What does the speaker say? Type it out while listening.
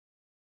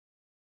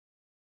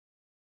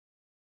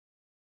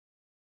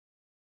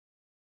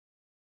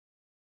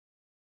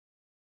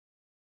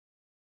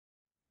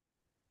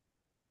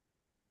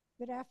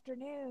Good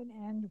afternoon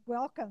and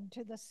welcome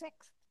to the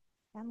sixth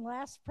and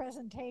last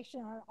presentation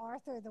on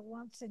Arthur the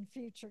Once and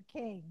Future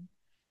King.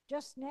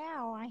 Just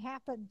now, I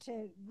happened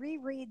to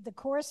reread the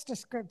course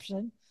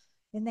description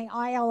in the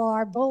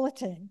ILR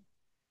bulletin.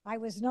 I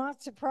was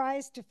not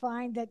surprised to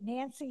find that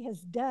Nancy has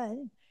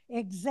done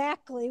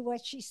exactly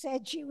what she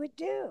said she would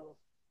do,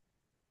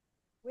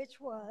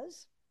 which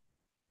was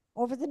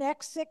over the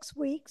next 6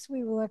 weeks,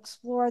 we will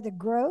explore the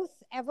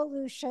growth,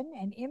 evolution,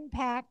 and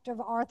impact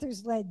of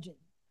Arthur's legend.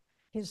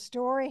 His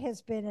story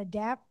has been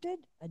adopted,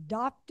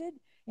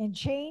 and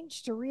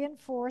changed to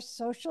reinforce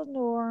social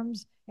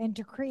norms and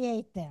to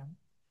create them.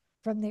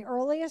 From the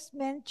earliest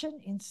mention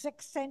in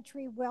 6th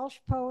century Welsh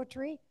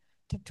poetry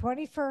to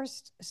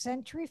 21st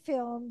century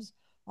films,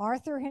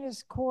 Arthur and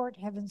his court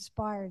have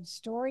inspired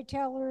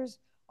storytellers,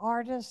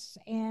 artists,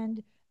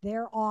 and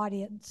their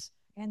audience.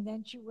 And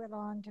then she went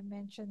on to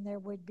mention there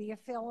would be a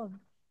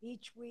film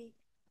each week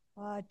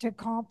to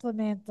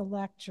complement the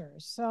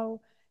lectures.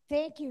 So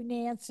thank you,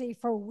 Nancy,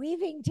 for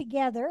weaving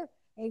together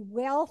a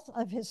wealth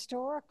of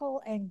historical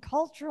and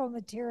cultural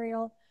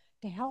material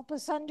to help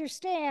us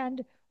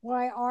understand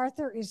why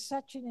Arthur is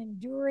such an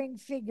enduring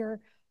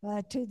figure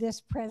to this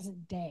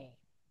present day.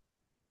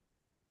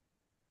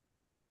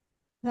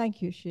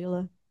 Thank you,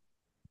 Sheila.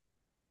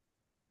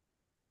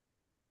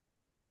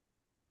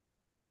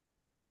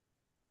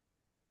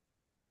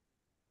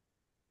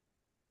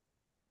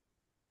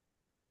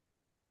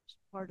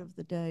 Part of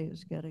the day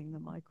is getting the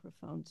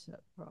microphone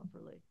set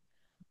properly.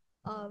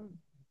 I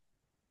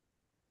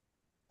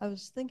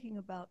was thinking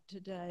about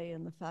today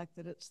and the fact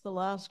that it's the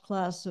last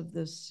class of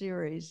this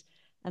series,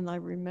 and I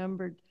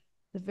remembered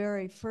the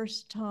very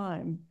first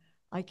time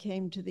I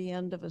came to the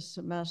end of a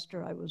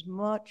semester. I was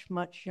much,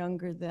 much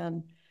younger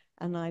then,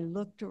 and I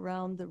looked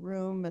around the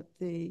room at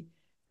the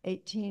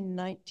 18,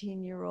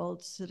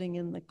 19-year-olds sitting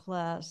in the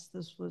class.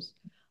 This was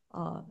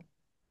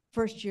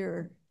first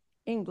year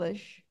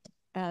English,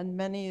 and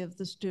many of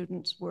the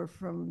students were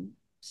from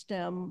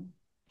STEM,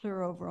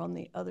 clear over on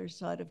the other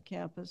side of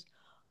campus,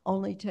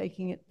 only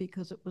taking it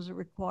because it was a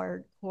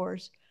required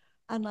course.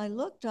 And I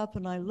looked up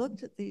and I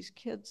looked at these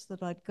kids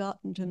that I'd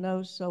gotten to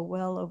know so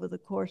well over the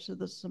course of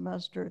the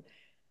semester,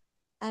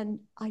 and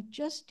I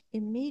just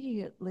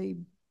immediately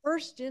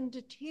burst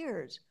into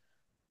tears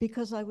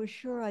because I was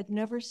sure I'd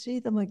never see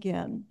them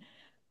again.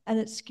 And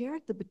it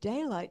scared the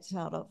daylights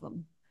out of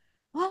them.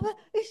 Mama,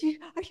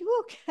 are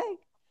you okay?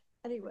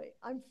 Anyway,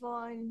 I'm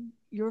fine.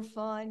 You're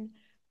fine.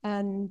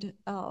 And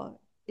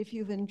if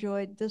you've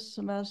enjoyed this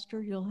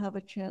semester, you'll have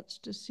a chance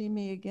to see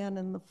me again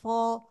in the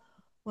fall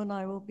when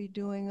I will be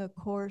doing a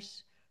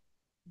course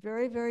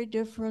very, very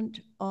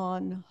different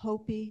on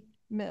Hopi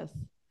myth.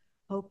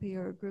 Hopi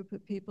are a group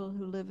of people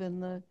who live in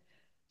the,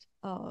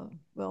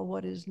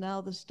 what is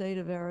now the state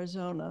of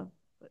Arizona,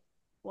 but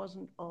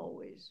wasn't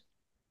always.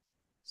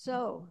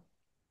 So,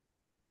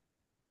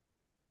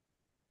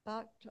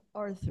 back to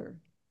Arthur.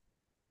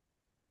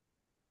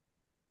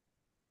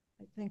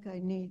 I think I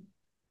need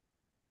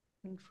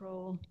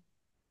control.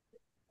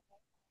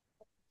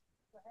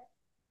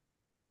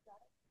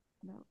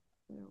 No,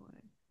 other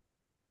way.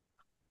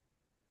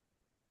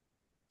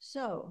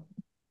 So,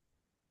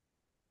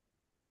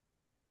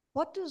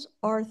 what does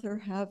Arthur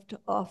have to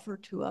offer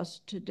to us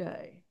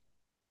today?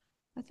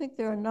 I think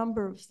there are a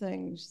number of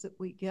things that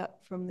we get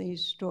from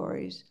these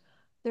stories.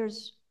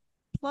 There's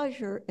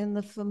pleasure in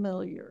the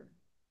familiar.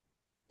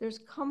 There's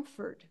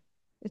comfort.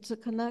 It's a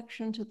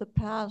connection to the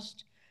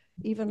past,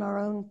 even our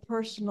own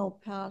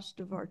personal past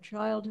of our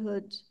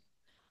childhoods.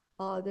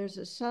 There's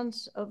a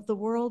sense of the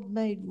world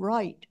made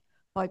right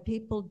by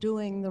people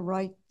doing the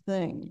right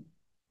thing,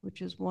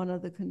 which is one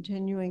of the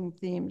continuing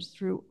themes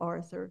through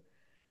Arthur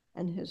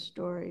and his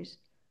stories.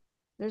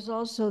 There's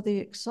also the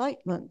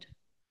excitement,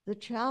 the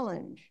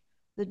challenge,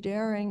 the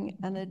daring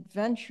and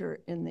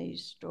adventure in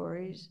these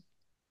stories.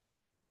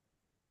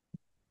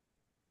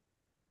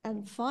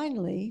 And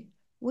finally,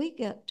 we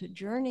get to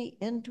journey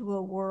into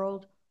a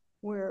world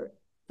where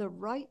the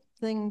right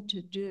thing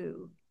to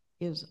do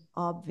is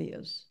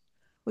obvious,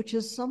 which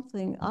is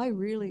something I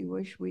really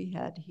wish we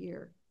had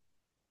here.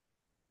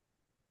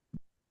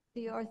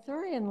 The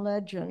Arthurian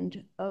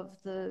legend of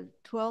the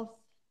 12th,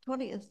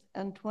 20th,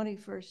 and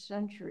 21st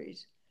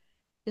centuries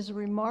is a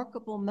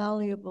remarkable,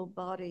 malleable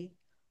body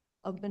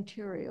of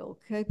material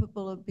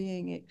capable of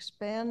being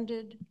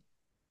expanded,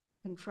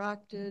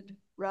 contracted,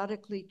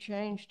 radically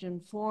changed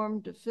in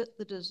form to fit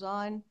the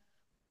design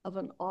of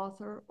an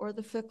author or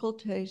the fickle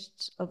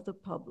tastes of the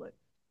public.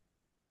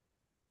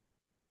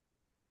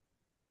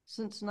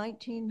 Since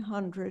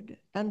 1900,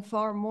 and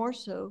far more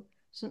so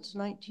since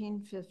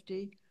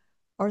 1950,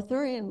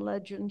 Arthurian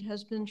legend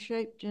has been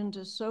shaped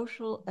into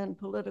social and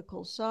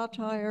political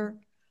satire,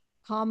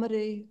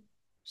 comedy,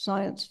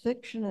 science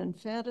fiction and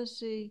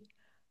fantasy,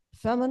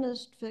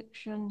 feminist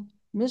fiction,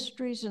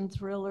 mysteries and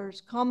thrillers,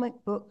 comic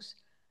books,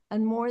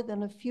 and more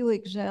than a few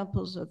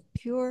examples of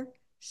pure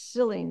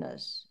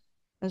silliness,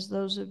 as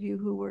those of you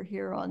who were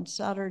here on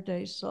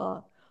Saturday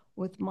saw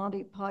with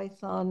Monty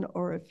Python,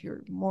 or if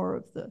you're more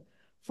of the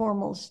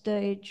formal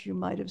stage, you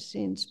might have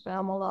seen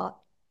Spamalot.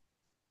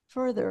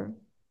 Further,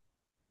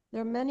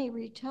 there are many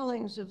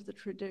retellings of the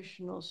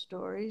traditional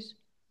stories,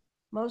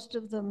 most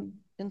of them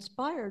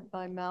inspired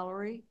by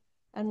Mallory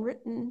and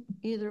written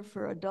either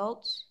for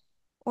adults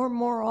or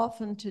more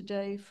often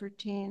today for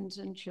teens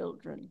and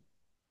children.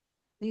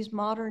 These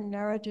modern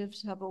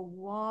narratives have a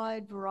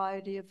wide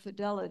variety of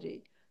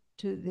fidelity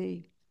to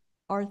the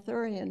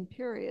Arthurian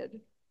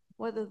period,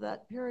 whether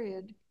that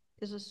period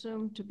is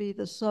assumed to be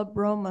the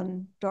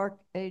sub-Roman Dark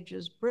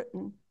Ages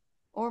Britain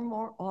or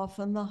more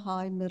often the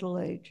High Middle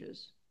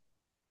Ages.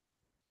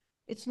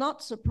 It's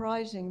not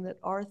surprising that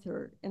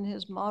Arthur, in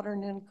his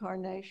modern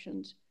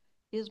incarnations,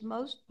 is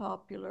most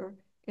popular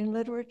in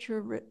literature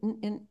written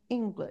in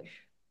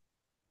English.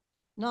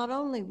 Not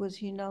only was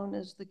he known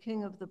as the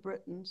King of the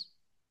Britons,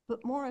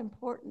 but more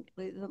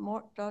importantly, the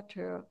Morte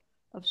d'Arthur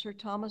of Sir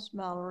Thomas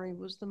Malory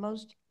was the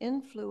most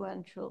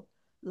influential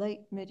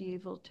late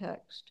medieval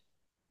text.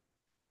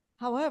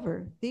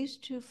 However, these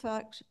two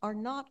facts are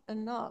not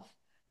enough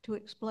to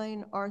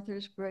explain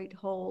Arthur's great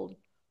hold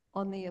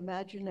on the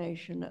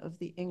imagination of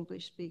the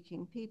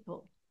English-speaking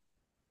people.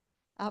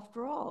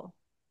 After all,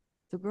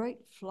 the great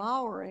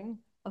flowering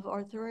of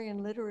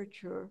Arthurian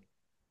literature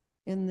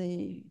in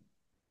the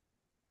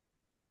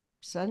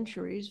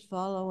centuries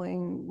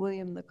following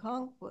William the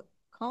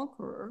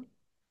Conqueror,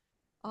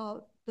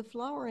 the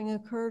flowering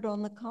occurred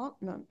on the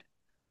continent,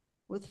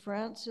 with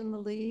France in the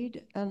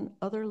lead and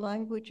other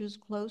languages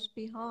close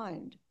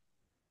behind.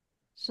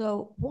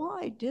 So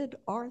why did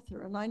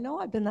Arthur, and I know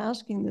I've been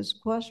asking this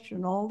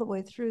question all the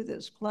way through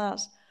this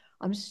class,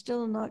 I'm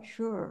still not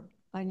sure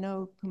I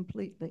know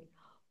completely.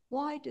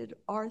 Why did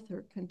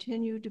Arthur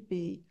continue to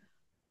be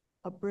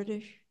a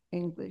British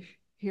English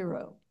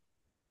hero?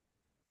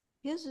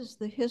 His is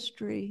the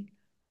history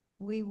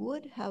we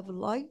would have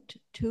liked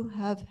to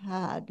have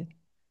had,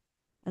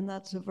 and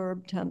that's a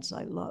verb tense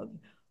I love.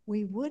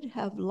 We would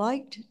have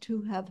liked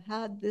to have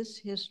had this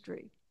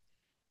history.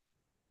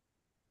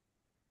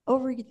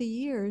 Over the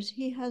years,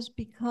 he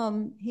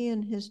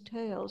and his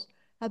tales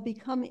have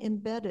become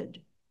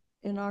embedded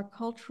in our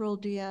cultural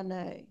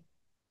DNA.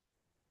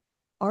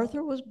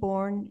 Arthur was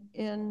born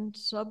in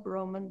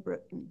sub-Roman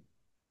Britain,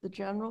 the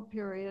general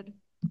period.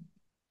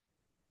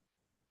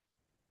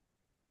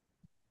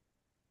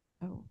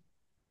 Oh,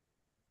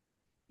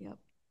 yep.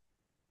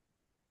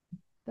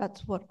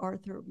 That's what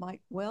Arthur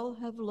might well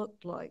have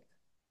looked like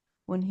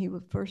when he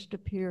first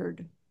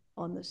appeared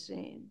on the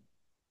scene.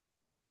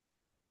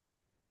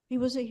 He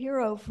was a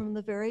hero from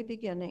the very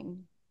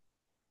beginning.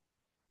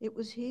 It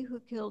was he who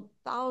killed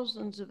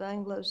thousands of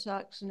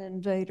Anglo-Saxon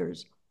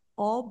invaders,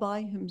 all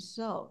by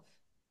himself.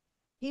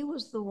 He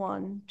was the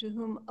one to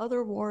whom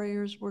other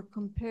warriors were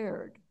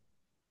compared.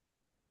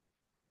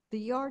 The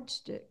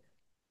yardstick,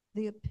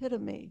 the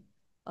epitome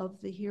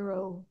of the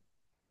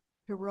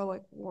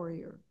heroic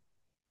warrior.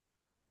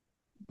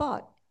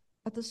 But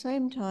at the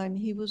same time,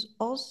 he was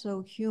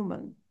also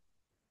human,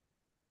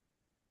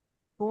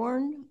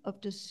 born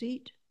of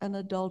deceit and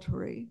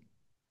adultery,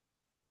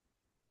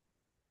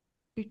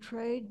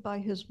 betrayed by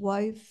his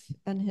wife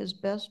and his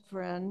best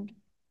friend,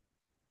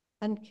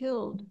 and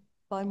killed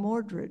by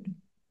Mordred,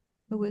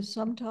 who is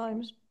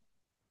sometimes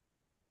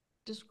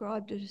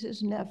described as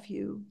his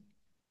nephew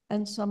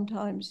and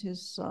sometimes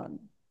his son.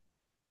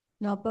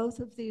 Now, both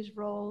of these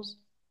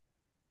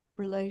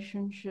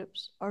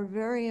relationships are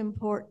very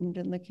important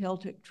in the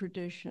Celtic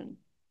tradition.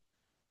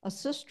 A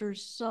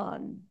sister's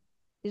son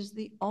is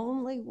the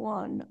only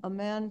one a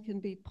man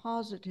can be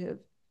positive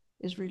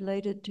is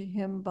related to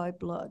him by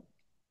blood.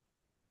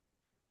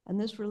 And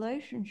this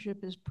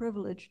relationship is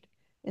privileged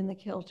in the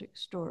Celtic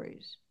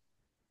stories.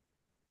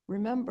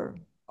 Remember,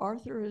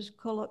 Arthur is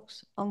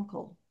Culhwch's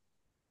uncle.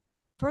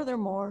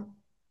 Furthermore,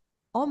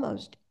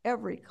 almost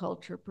every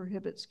culture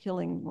prohibits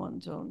killing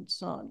one's own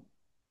son,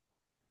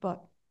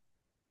 but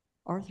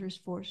Arthur's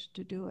forced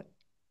to do it.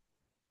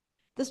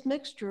 This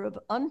mixture of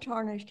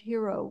untarnished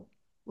hero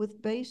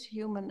with base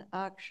human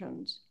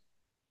actions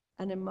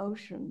and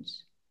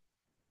emotions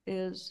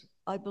is,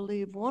 I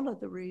believe, one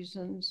of the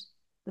reasons,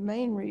 the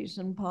main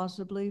reason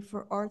possibly,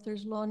 for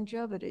Arthur's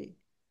longevity.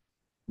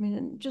 I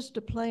mean, just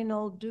a plain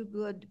old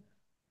do-good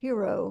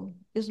hero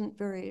isn't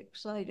very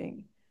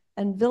exciting,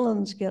 and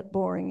villains get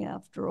boring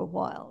after a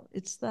while.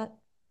 It's that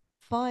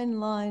fine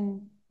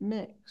line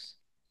mix.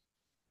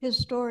 His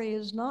story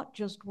is not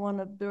just one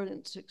of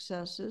brilliant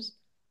successes,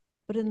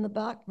 but in the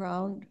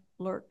background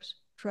lurks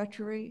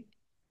treachery,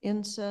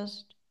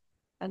 incest,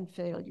 and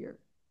failure.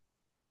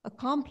 A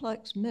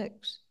complex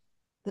mix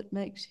that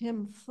makes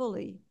him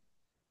fully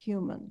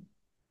human.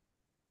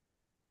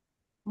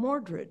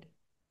 Mordred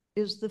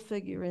is the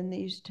figure in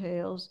these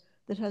tales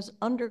that has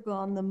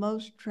undergone the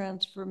most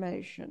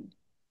transformation.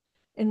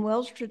 In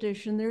Welsh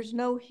tradition, there's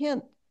no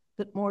hint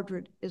that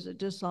Mordred is a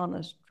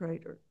dishonest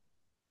traitor.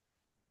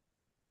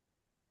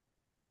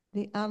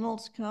 The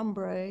Annals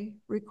Cambrai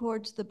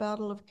records the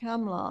Battle of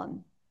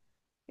Camlan,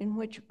 in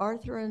which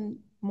Arthur and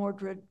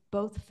Mordred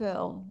both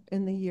fell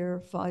in the year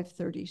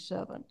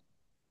 537.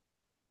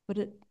 But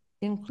it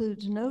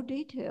includes no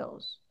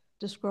details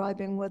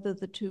describing whether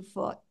the two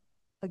fought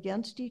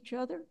against each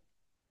other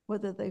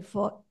whether they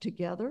fought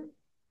together,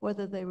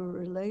 whether they were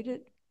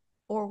related,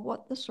 or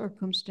what the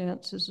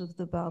circumstances of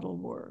the battle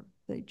were.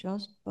 They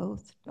just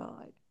both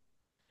died.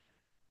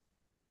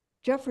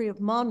 Geoffrey of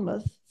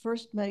Monmouth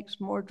first makes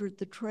Mordred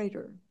the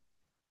traitor,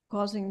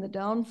 causing the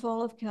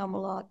downfall of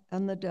Camelot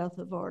and the death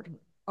of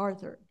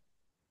Arthur.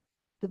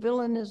 The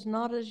villain is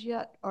not as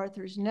yet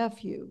Arthur's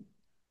nephew,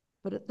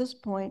 but at this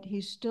point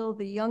he's still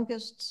the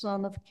youngest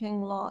son of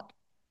King Lot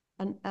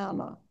and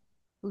Anna,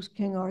 who's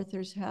King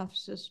Arthur's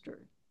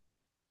half-sister.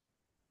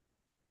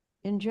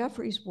 In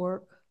Geoffrey's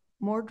work,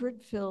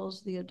 Mordred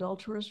fills the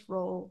adulterous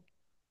role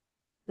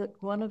that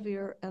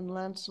Guinevere and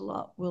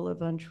Lancelot will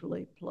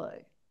eventually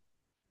play.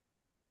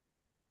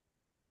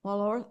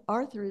 While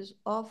Arthur is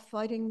off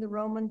fighting the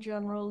Roman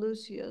general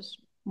Lucius,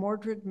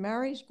 Mordred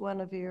marries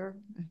Guinevere,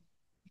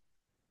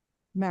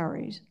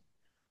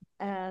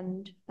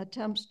 and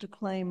attempts to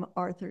claim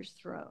Arthur's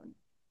throne.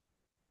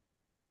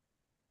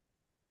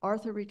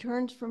 Arthur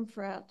returns from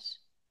France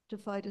to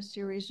fight a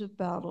series of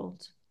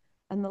battles,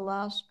 and the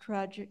last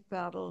tragic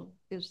battle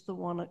is the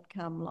one at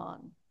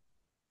Camlan.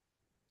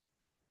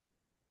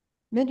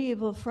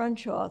 Medieval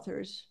French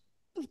authors,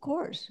 of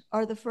course,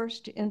 are the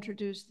first to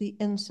introduce the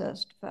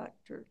incest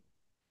factor.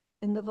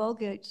 In the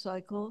Vulgate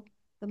cycle,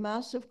 the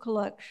massive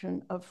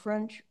collection of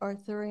French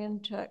Arthurian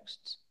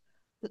texts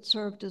that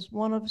served as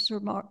one of Sir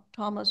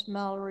Thomas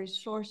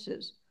Malory's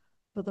sources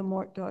for the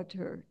Morte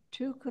d'Arthur,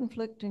 two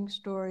conflicting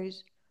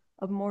stories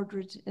of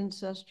Mordred's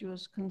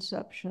incestuous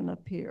conception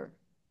appear.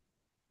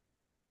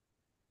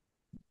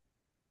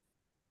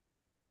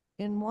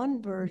 In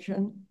one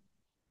version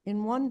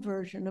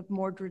of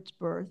Mordred's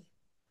birth,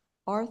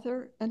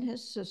 Arthur and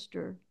his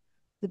sister,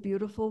 the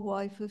beautiful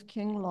wife of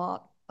King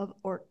Lot of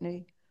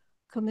Orkney,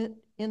 commit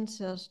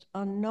incest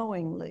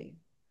unknowingly,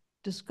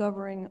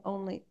 discovering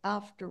only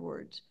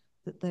afterwards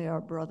that they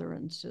are brother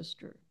and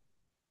sister.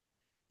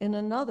 In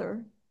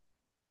another,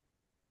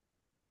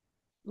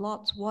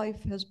 Lot's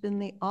wife has been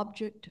the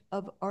object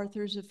of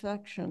Arthur's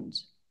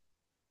affections,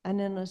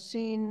 and in a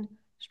scene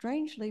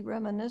strangely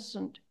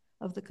reminiscent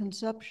of the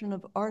conception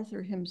of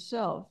Arthur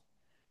himself,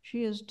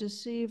 she is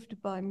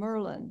deceived by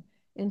Merlin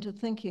into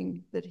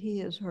thinking that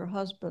he is her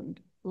husband,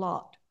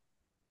 Lot.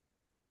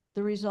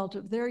 The result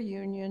of their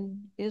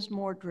union is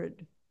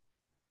Mordred,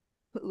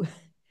 who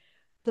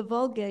the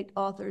Vulgate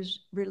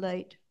authors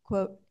relate,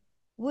 quote,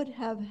 would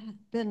have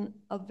been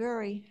a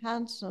very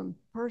handsome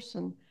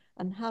person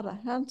and had a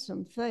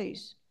handsome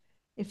face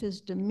if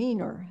his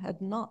demeanor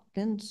had not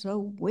been so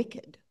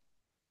wicked.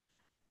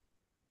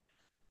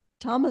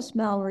 Thomas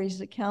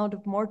Malory's account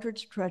of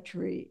Mordred's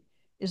treachery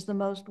is the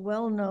most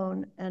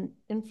well-known and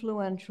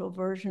influential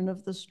version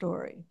of the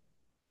story.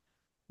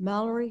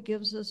 Malory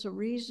gives us a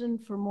reason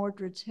for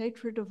Mordred's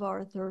hatred of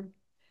Arthur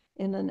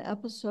in an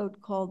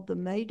episode called the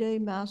May Day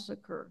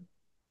Massacre,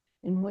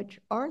 in which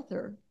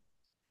Arthur,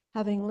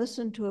 having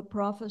listened to a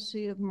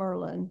prophecy of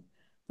Merlin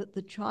that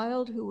the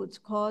child who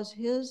would cause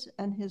his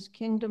and his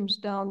kingdom's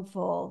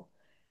downfall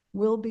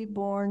will be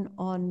born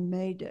on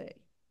May Day.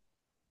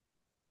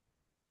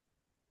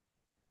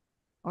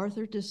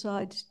 Arthur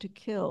decides to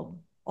kill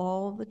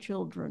all the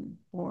children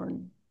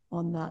born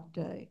on that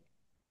day.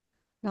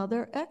 Now,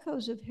 there are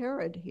echoes of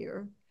Herod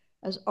here,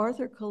 as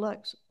Arthur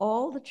collects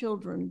all the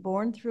children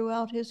born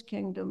throughout his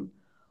kingdom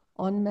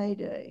on May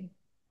Day,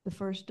 the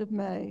 1st of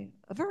May,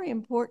 a very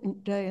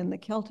important day in the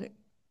Celtic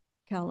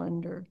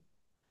calendar,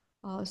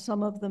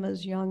 some of them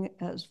as young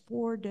as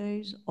 4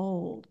 days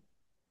old.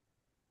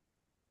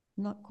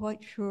 I'm not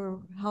quite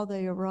sure how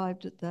they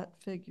arrived at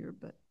that figure,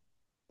 but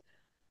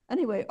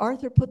anyway,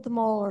 Arthur put them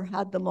all, or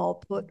had them all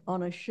put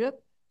on a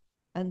ship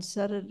and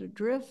set it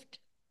adrift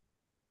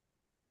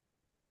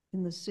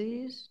in the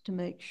seas to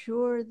make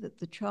sure that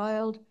the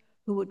child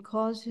who would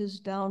cause his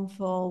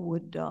downfall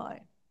would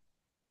die.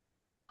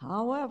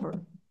 However,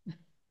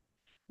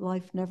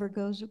 life never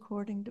goes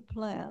according to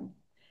plan.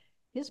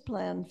 His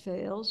plan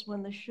fails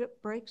when the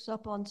ship breaks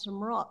up on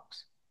some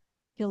rocks,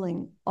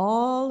 killing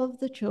all of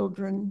the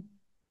children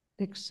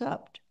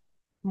except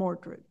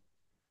Mordred,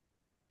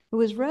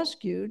 who is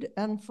rescued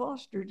and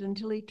fostered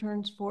until he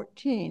turns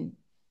 14.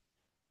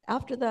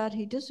 After that,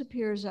 he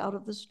disappears out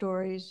of the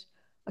stories,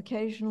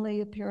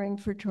 occasionally appearing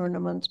for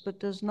tournaments, but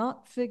does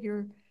not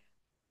figure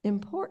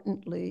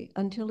importantly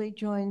until he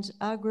joins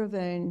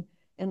Agravain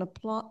in a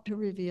plot to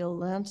reveal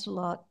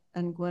Lancelot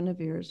and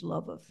Guinevere's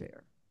love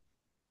affair.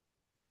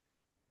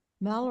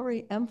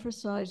 Malory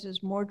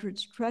emphasizes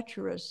Mordred's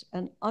treacherous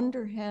and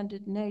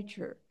underhanded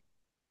nature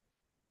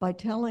by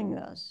telling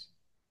us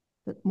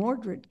that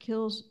Mordred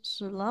kills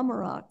Sir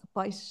Lamorak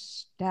by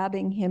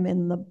stabbing him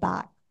in the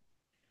back.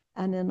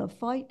 And in a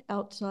fight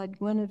outside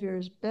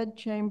Guinevere's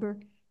bedchamber,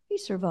 he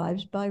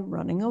survives by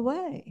running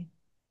away.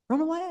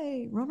 Run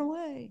away, run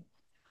away.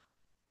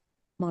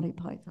 Monty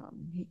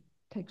Python, he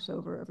takes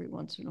over every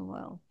once in a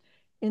while.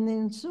 In the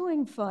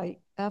ensuing fight,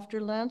 after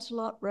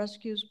Lancelot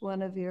rescues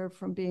Guinevere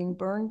from being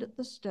burned at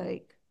the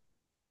stake,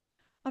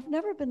 I've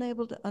never been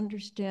able to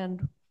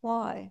understand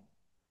why,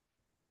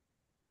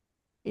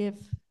 if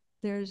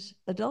there's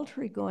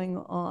adultery going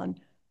on,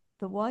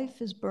 the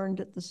wife is burned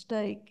at the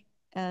stake,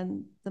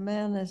 And the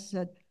man has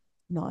said,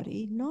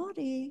 naughty,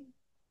 naughty.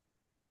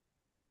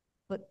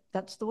 But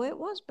that's the way it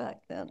was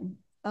back then.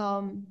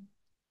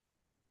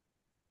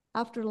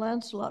 After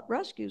Lancelot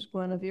rescues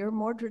Guinevere,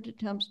 Mordred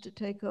attempts to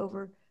take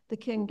over the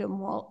kingdom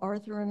while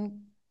Arthur and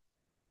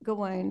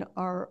Gawain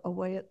are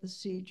away at the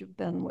siege of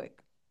Benwick.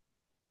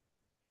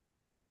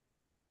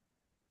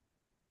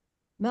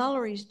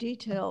 Mallory's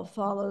detail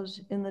follows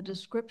in the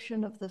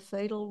description of the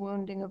fatal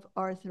wounding of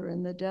Arthur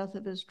and the death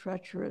of his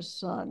treacherous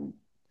son.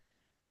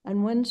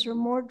 And when Sir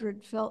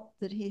Mordred felt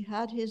that he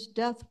had his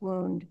death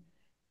wound,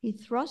 he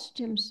thrust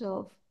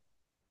himself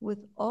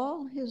with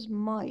all his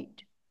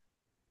might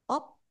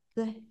up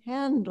the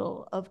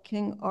handle of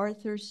King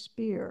Arthur's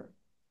spear.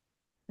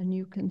 And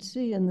you can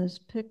see in this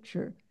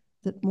picture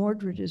that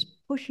Mordred is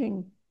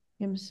pushing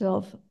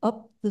himself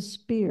up the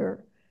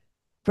spear,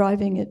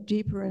 driving it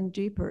deeper and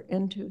deeper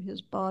into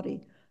his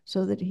body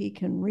so that he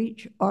can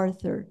reach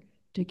Arthur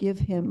to give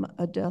him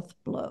a death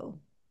blow.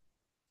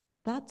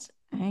 That's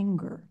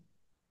anger.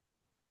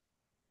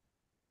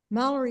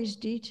 Mallory's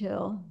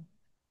detail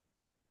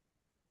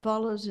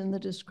follows in the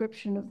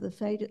description of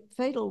the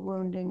fatal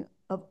wounding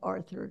of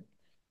Arthur.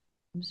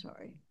 I'm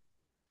sorry.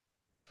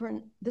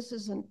 This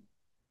is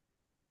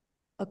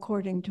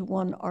according to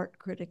one art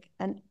critic,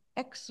 an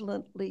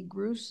excellently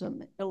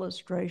gruesome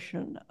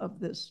illustration of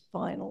this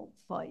final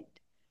fight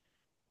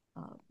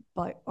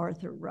by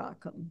Arthur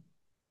Rackham.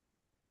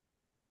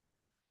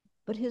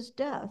 But his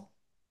death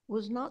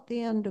was not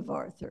the end of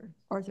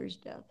Arthur's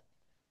death.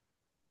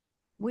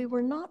 We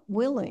were not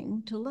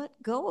willing to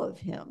let go of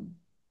him.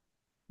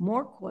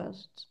 More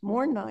quests,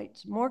 more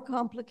knights, more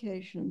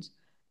complications,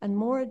 and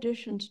more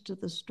additions to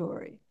the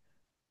story.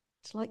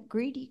 It's like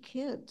greedy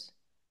kids.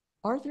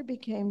 Arthur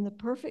became the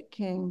perfect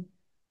king,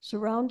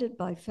 surrounded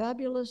by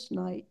fabulous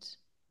knights,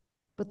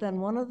 but then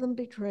one of them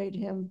betrayed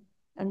him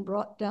and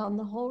brought down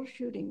the whole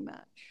shooting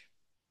match.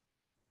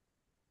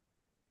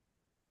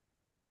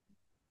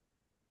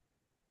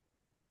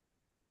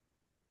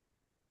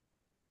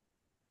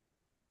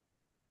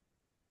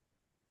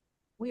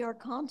 We are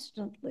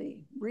constantly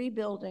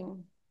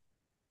rebuilding,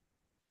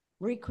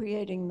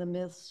 recreating the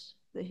myths,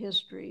 the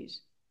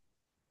histories,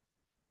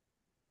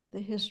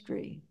 the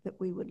history that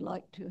we would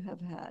like to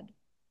have had.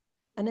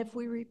 And if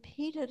we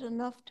repeat it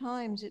enough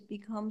times, it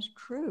becomes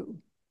true.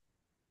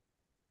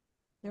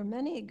 There are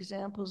many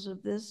examples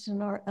of this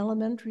in our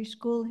elementary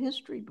school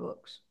history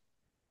books.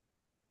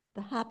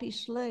 The happy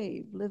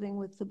slave living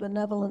with the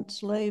benevolent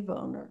slave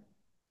owner.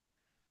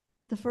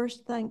 The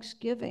first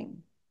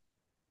Thanksgiving.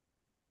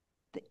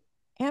 The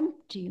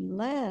empty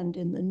land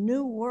in the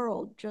New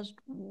World just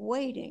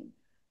waiting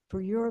for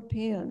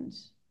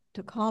Europeans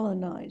to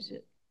colonize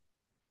it.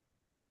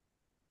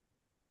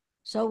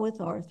 So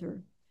with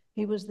Arthur,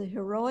 he was the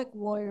heroic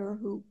warrior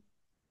who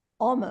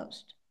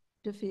almost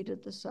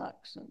defeated the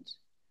Saxons,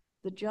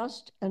 the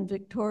just and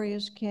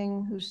victorious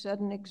king who set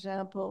an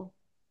example,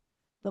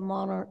 the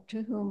monarch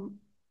to whom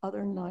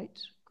other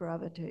knights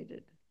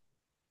gravitated.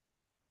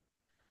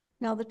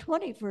 Now, the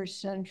 21st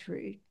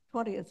century,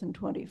 20th and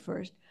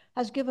 21st,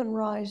 has given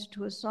rise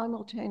to a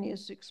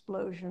simultaneous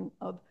explosion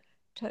of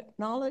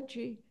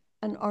technology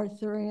and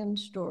Arthurian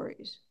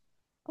stories,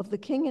 of the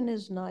king and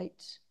his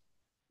knights,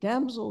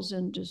 damsels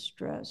in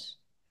distress.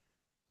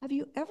 Have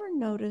you ever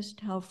noticed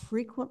how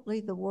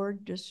frequently the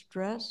word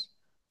distress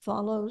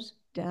follows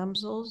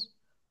damsels?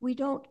 We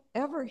don't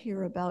ever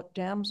hear about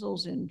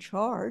damsels in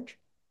charge,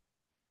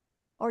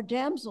 or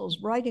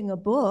damsels writing a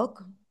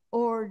book,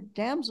 or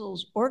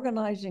damsels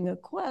organizing a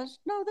quest.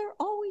 No, they're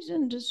always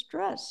in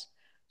distress.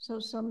 So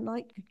some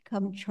knight could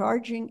come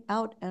charging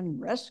out and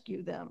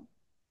rescue them.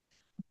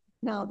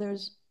 Now,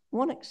 there's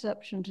one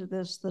exception to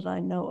this that I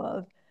know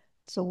of.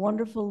 It's a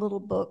wonderful little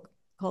book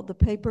called The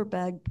Paper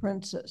Bag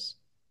Princess.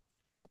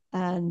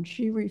 And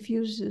she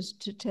refuses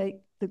to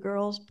take the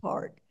girl's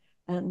part.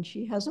 And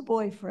she has a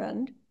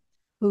boyfriend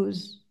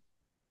who's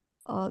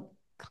kind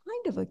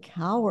of a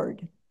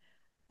coward.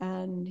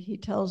 And he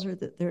tells her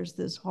that there's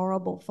this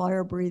horrible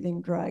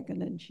fire-breathing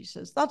dragon. And she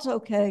says, that's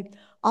okay,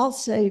 I'll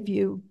save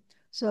you.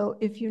 So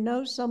if you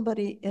know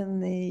somebody in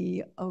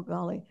the,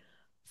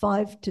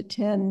 5 to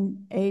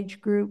 10 age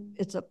group,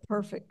 it's a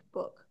perfect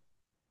book.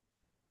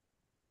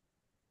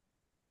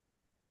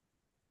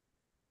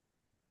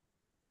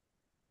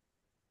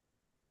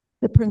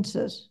 The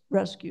princess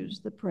rescues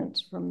the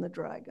prince from the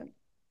dragon.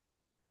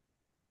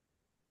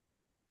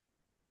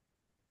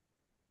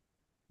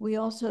 We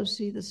also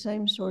see the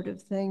same sort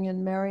of thing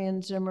in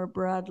Marion Zimmer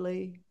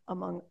Bradley,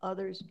 among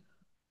others,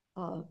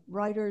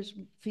 writers,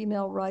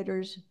 female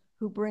writers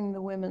who bring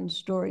the women's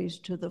stories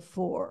to the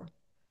fore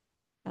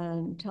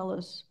and tell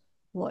us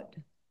what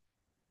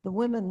the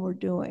women were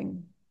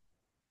doing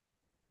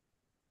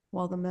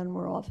while the men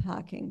were off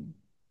hacking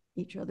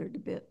each other to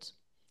bits.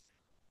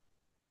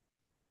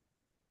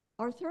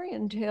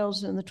 Arthurian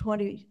tales in the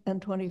 20th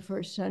and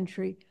 21st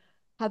century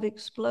have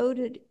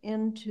exploded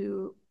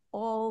into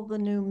all the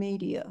new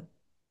media: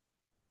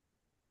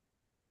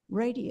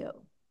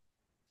 radio,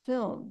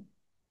 film,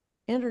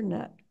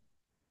 internet,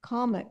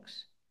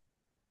 comics.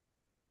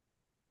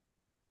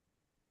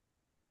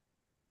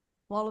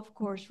 while of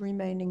course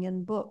remaining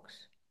in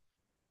books.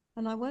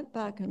 And I went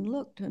back and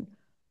looked, and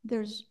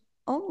there's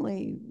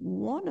only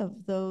one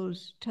of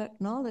those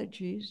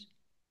technologies,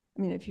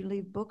 I mean, if you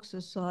leave books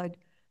aside,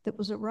 that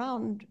was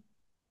around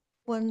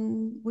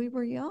when we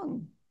were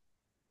young.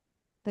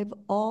 They've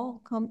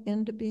all come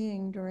into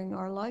being during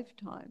our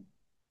lifetime.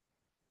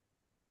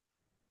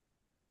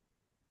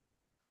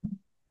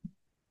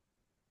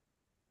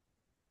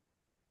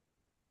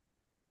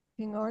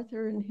 King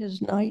Arthur and his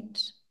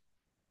knights,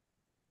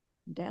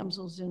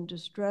 damsels in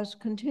distress,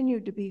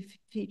 continued to be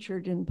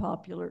featured in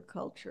popular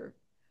culture.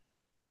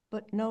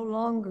 But no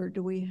longer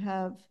do we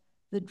have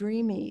the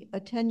dreamy,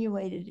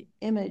 attenuated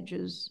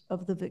images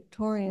of the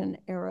Victorian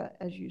era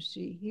as you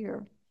see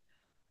here.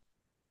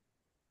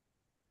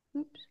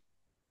 Oops.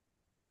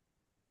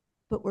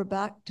 But we're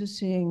back to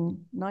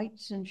seeing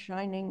knights in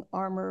shining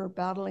armor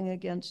battling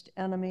against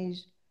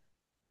enemies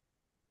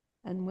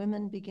and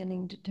women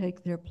beginning to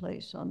take their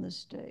place on the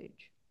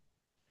stage.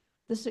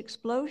 This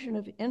explosion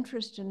of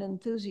interest and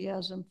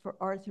enthusiasm for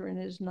Arthur and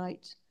his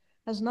knights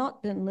has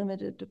not been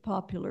limited to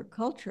popular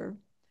culture,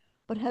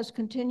 but has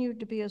continued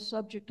to be a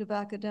subject of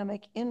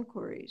academic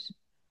inquiries,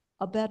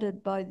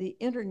 abetted by the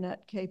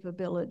internet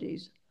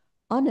capabilities,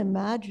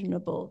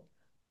 unimaginable,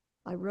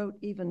 I wrote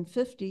even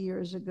 50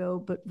 years ago,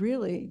 but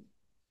really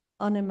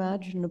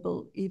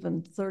unimaginable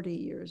even 30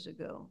 years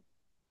ago.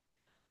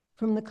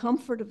 From the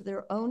comfort of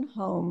their own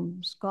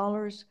home,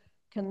 scholars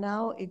can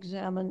now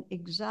examine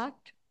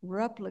exact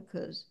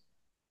replicas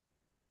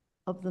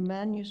of the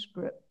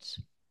manuscripts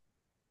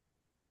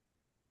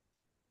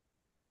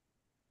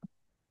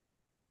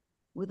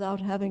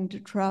without having to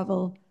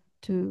travel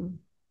to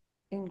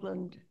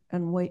England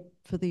and wait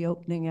for the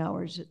opening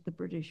hours at the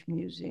British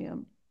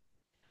Museum.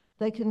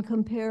 They can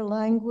compare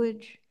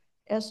language,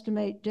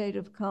 estimate date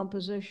of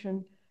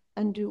composition,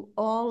 and do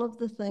all of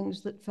the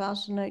things that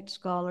fascinate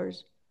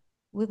scholars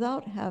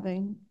without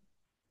having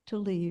to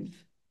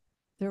leave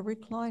their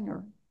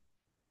recliner.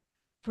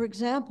 For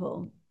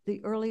example,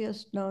 the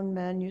earliest known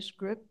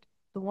manuscript,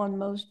 the one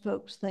most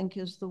folks think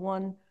is the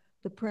one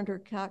the printer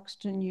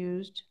Caxton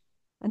used,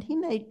 and he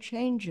made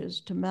changes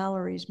to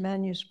Mallory's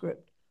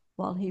manuscript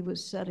while he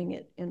was setting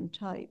it in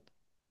type.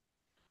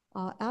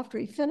 After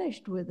he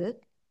finished with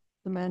it,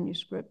 the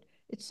manuscript,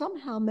 it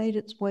somehow made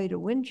its way to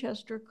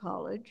Winchester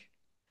College,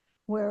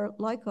 where,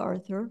 like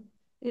Arthur,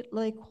 it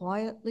lay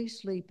quietly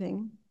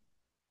sleeping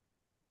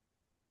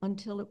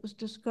until it was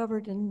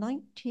discovered in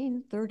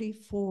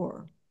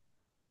 1934,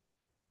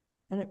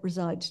 and it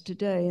resides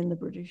today in the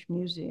British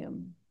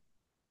Museum.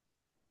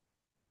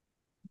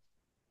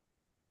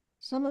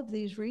 Some of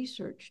these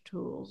research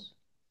tools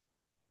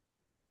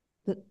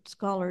that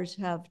scholars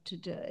have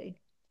today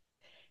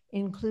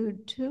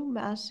include two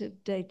massive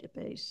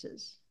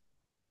databases.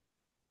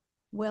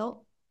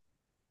 Well,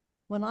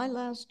 when I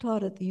last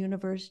taught at the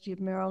University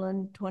of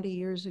Maryland 20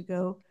 years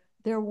ago,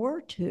 there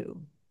were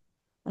two,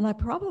 and I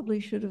probably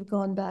should have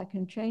gone back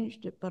and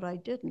changed it, but I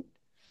didn't.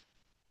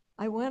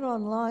 I went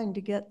online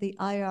to get the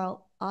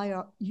URL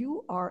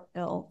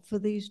for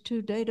these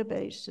two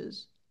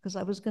databases because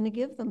I was going to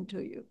give them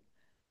to you.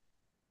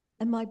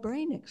 And my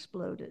brain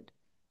exploded.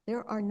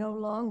 There are no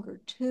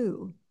longer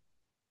two,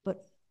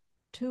 but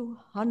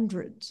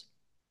 200s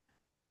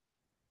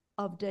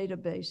of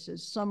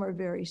databases. Some are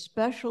very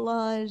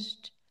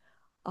specialized.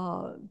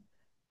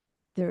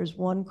 There's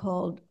one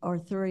called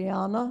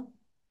Arthuriana,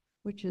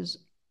 which is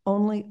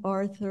only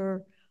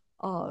Arthur.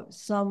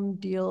 Some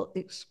deal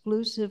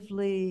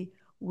exclusively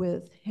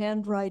with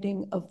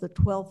handwriting of the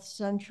 12th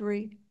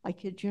century. I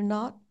kid you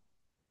not.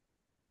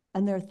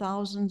 And there are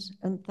thousands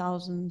and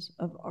thousands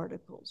of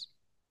articles.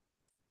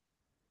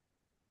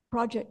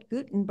 Project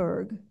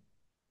Gutenberg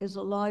is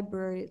a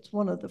library, it's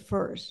one of the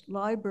first,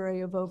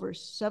 library of over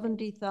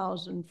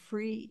 70,000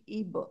 free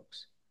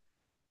ebooks.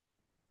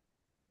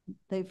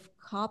 They've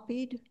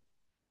copied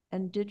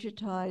and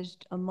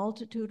digitized a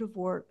multitude of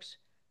works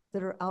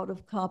that are out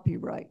of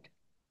copyright.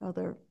 Now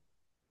they're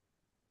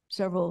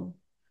several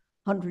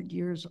hundred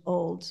years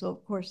old, so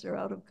of course they're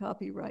out of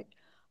copyright.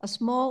 A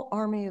small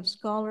army of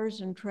scholars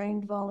and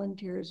trained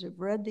volunteers have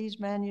read these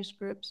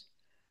manuscripts,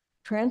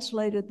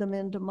 translated them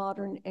into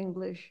modern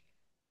English,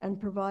 and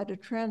provide a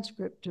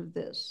transcript of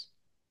this.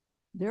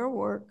 Their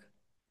work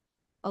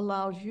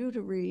allows you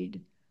to read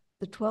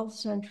the 12th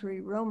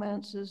century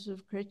romances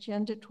of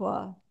Chrétien de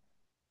Troyes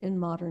in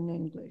modern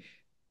English.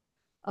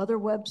 Other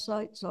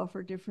websites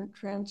offer different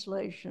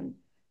translation,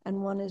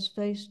 and one is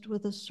faced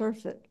with a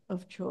surfeit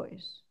of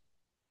choice.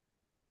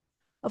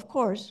 Of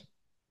course,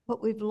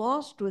 what we've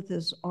lost with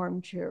this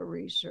armchair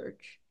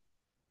research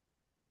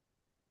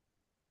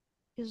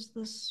is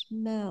the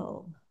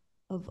smell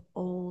of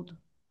old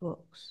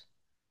books,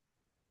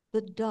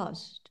 the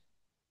dust,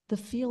 the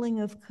feeling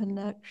of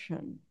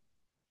connection,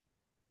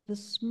 the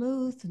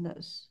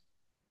smoothness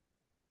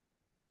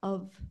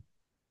of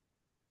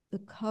the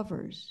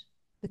covers,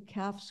 the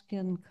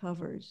calfskin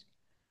covers,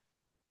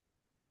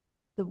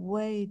 the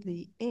way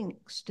the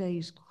ink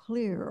stays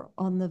clear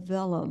on the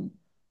vellum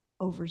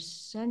over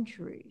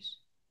centuries.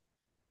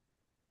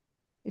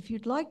 If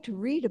you'd like to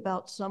read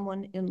about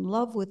someone in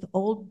love with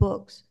old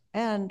books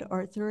and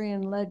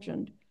Arthurian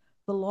legend,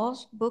 The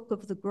Lost Book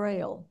of the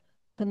Grail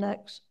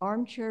connects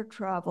armchair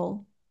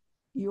travel,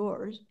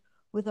 yours,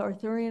 with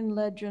Arthurian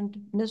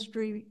legend,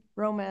 mystery,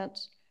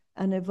 romance,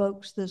 and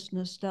evokes this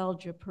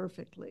nostalgia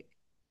perfectly.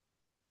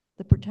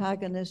 The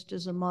protagonist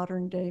is a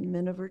modern-day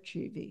Miniver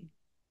Cheevy.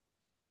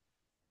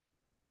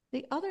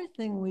 The other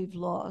thing we've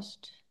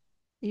lost,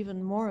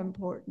 even more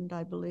important,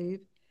 I believe,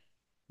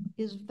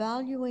 is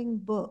valuing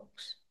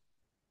books.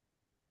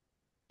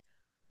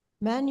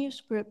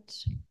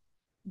 Manuscripts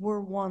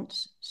were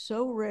once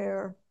so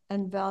rare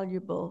and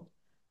valuable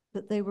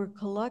that they were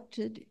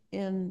collected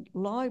in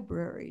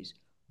libraries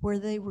where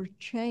they were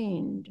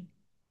chained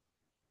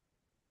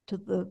to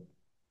the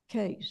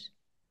case.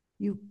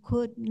 You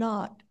could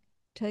not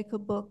take a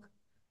book,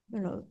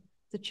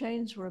 the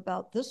chains were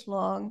about this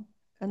long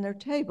and they're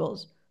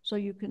tables. So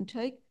you can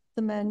take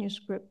the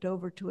manuscript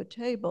over to a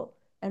table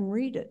and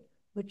read it,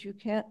 but you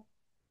can't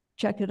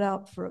check it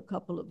out for a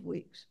couple of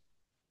weeks.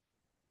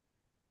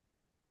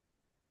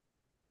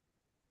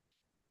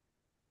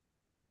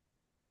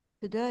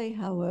 Today,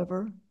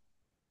 however,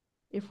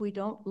 if we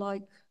don't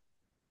like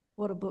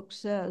what a book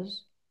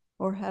says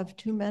or have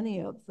too many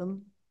of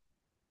them,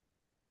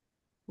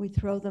 we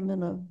throw them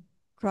in a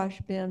trash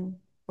bin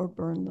or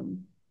burn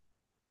them.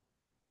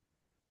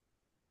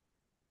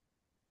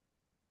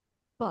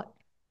 But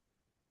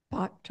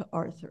back to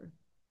Arthur.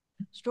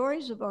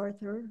 Stories of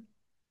Arthur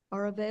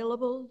are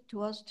available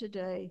to us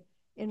today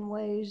in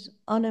ways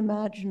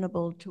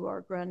unimaginable to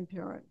our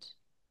grandparents,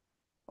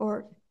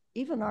 or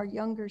even our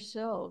younger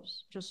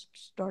selves just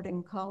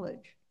starting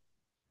college.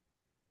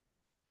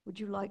 Would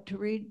you like to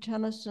read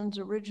Tennyson's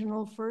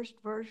original first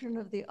version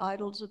of The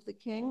Idylls of the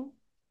King?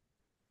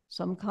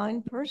 Some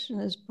kind person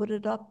has put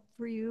it up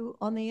for you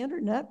on the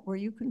internet where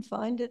you can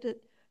find it at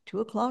 2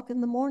 o'clock in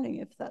the morning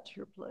if that's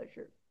your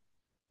pleasure.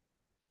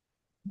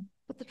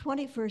 But the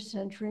 21st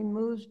century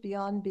moves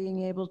beyond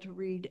being able to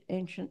read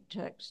ancient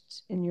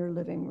texts in your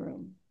living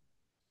room.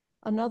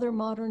 Another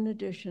modern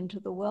addition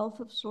to the wealth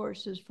of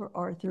sources for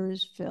Arthur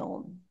is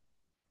film.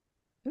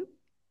 Pick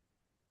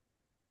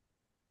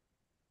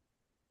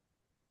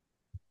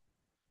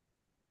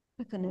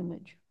an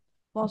image.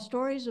 While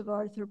stories of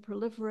Arthur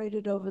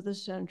proliferated over the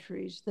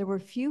centuries, there were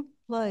few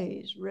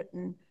plays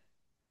written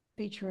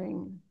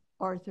featuring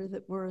Arthur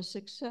that were a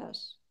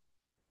success.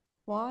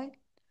 Why?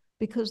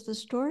 Because the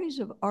stories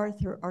of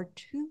Arthur are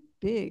too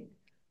big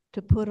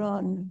to put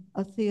on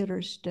a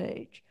theater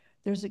stage.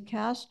 There's a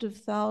cast of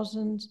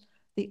thousands.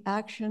 The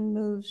action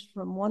moves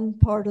from one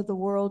part of the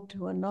world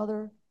to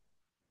another.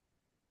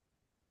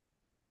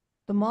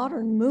 The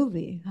modern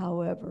movie,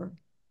 however,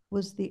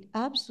 was the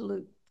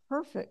absolute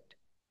perfect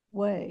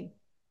way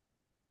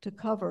to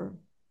cover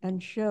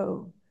and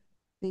show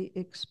the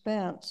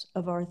expanse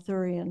of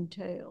Arthurian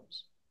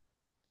tales.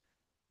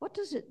 What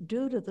does it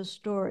do to the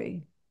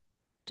story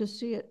to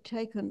see it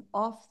taken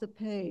off the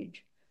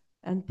page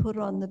and put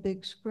on the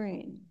big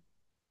screen?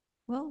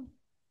 Well,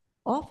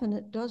 often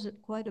it does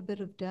it quite a bit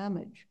of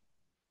damage.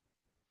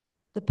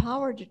 The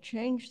power to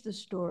change the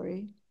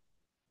story,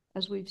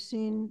 as we've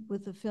seen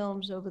with the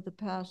films over the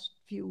past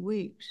few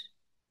weeks,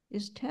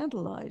 is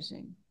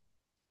tantalizing.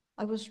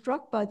 I was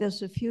struck by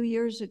this a few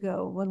years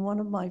ago when one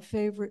of my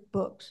favorite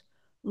books,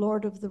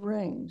 Lord of the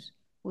Rings,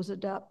 was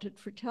adapted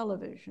for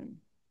television,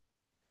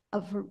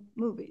 for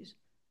movies.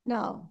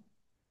 Now,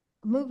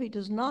 a movie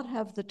does not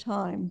have the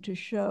time to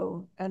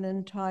show an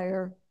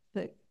entire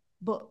thick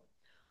book.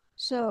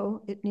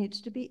 So it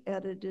needs to be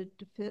edited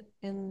to fit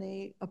in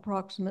the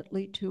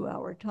approximately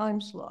 2-hour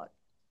time slot.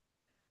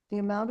 The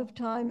amount of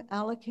time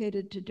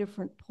allocated to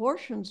different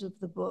portions of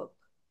the book,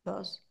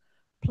 thus,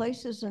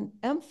 places an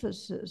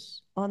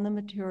emphasis on the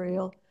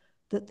material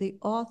that the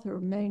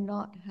author may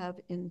not have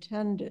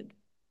intended.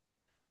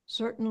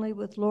 Certainly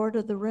with Lord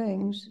of the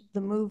Rings, the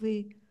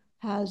movie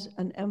has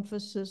an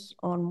emphasis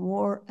on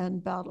war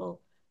and battle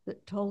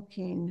that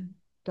Tolkien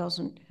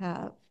doesn't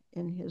have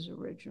in his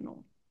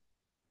original.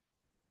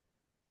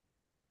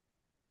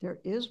 There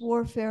is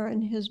warfare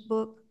in his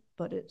book,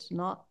 but it's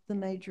not the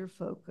major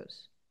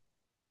focus.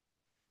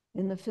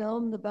 In the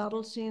film, the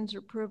battle scenes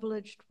are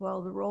privileged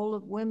while the role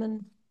of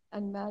women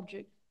and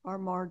magic are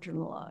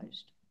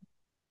marginalized.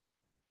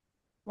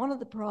 One of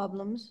the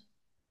problems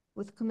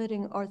with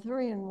committing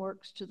Arthurian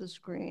works to the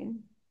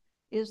screen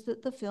is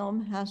that the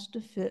film has to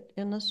fit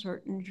in a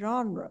certain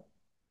genre.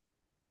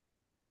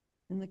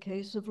 In the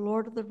case of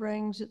Lord of the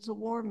Rings, it's a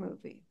war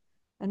movie.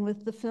 And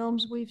with the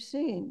films we've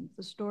seen,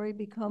 the story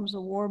becomes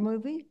a war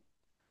movie,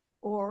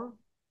 or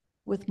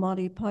with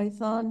Monty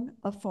Python,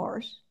 a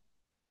farce.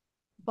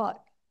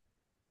 But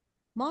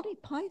Monty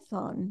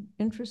Python,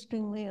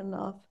 interestingly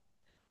enough,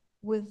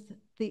 with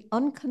the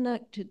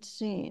unconnected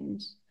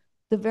scenes,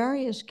 the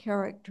various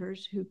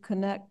characters who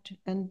connect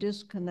and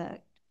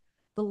disconnect,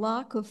 the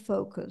lack of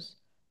focus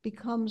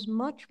becomes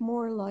much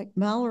more like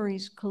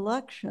Mallory's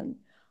collection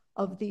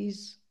of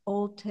these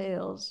old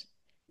tales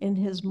in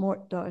his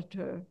Morte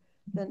d'Arthur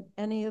than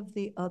any of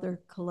the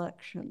other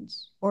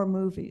collections, or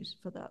movies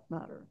for that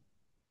matter.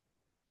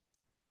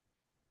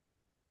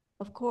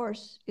 Of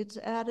course, it's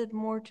added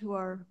more to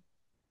our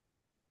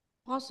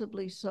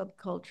possibly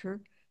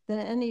subculture than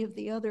any of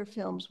the other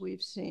films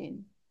we've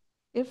seen.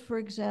 If, for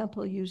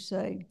example, you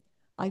say,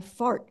 I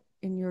fart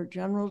in your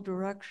general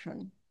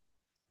direction,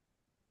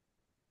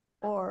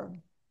 or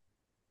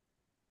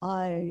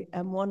I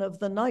am one of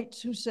the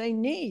knights who say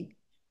knee,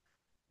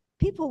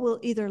 people will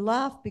either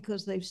laugh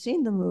because they've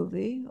seen the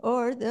movie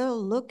or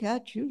they'll look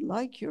at you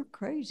like you're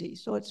crazy.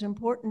 So it's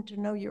important to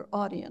know your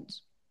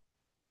audience.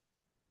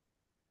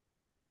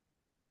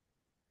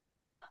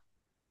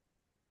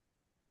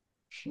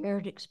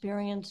 Shared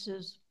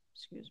experiences,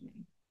 excuse me.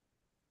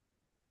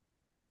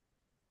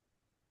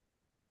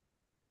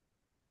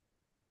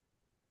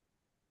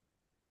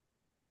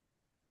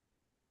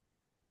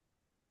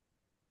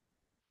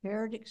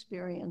 Shared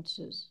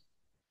experiences,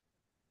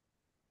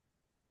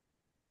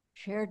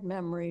 shared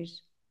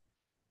memories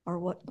are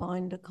what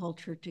bind a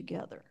culture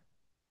together.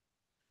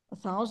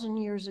 1,000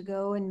 years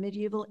ago in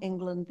medieval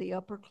England, the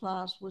upper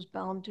class was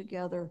bound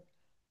together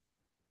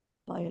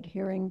by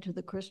adhering to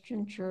the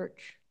Christian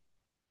church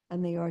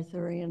and the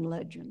Arthurian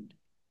legend.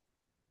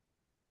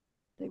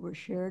 They were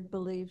shared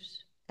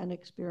beliefs and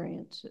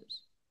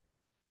experiences.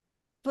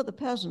 For the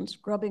peasants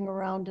grubbing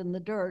around in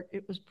the dirt,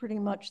 it was pretty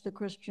much the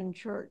Christian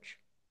church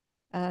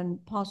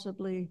and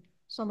possibly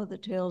some of the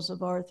tales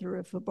of Arthur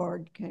if a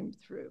bard came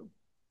through.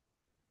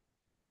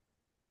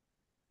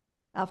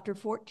 After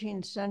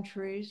 14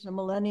 centuries, a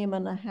millennium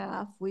and a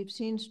half, we've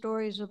seen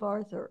stories of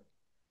Arthur,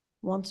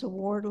 once a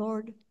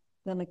warlord,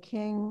 then a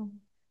king,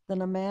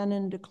 then a man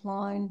in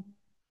decline.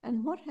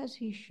 And what has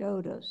he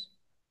showed us?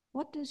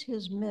 What does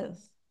his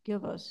myth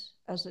give us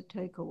as a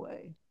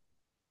takeaway?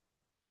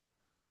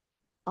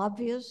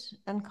 Obvious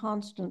and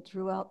constant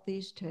throughout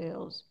these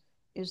tales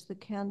is the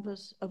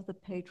canvas of the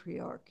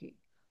patriarchy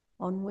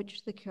on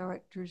which the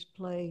characters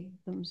play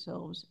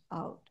themselves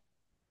out.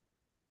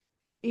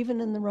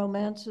 Even in the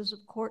romances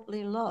of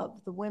courtly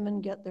love, the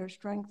women get their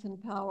strength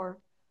and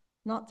power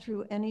not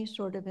through any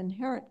sort of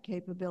inherent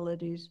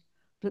capabilities,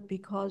 but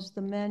because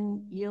the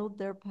men yield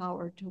their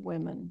power to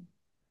women.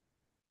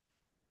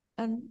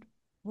 And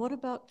what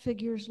about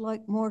figures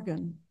like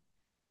Morgan?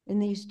 In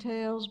these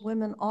tales,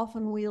 women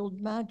often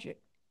wield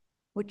magic,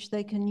 which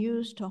they can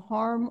use to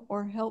harm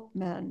or help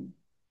men.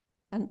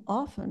 And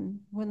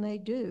often, when they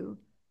do,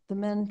 the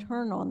men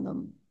turn on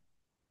them.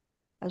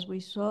 As we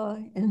saw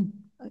in,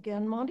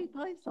 again, Monty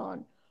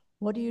Python.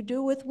 What do you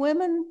do with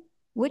women?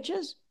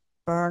 Witches?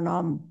 Burn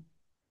them.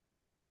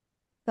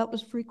 That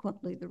was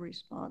frequently the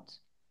response.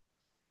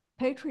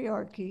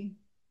 Patriarchy,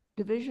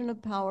 division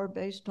of power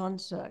based on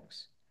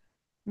sex,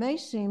 may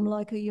seem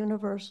like a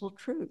universal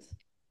truth.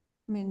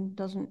 I mean,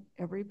 doesn't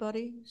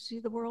everybody see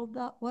the world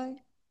that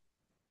way?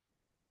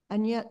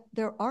 And yet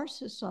there are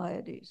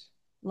societies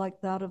like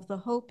that of the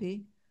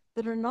Hopi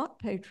that are not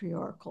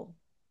patriarchal,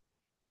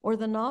 or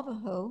the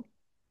Navajo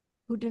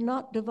who do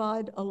not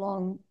divide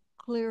along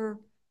clear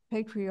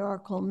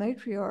patriarchal,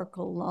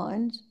 matriarchal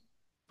lines.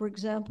 For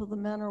example, the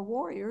men are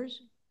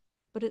warriors,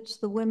 but it's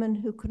the women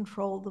who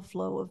control the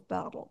flow of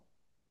battle.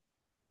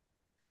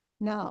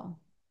 Now,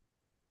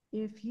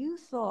 if you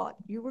thought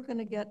you were going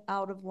to get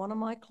out of one of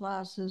my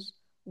classes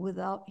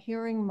without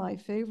hearing my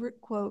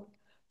favorite quote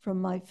from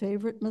my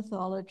favorite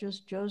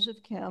mythologist,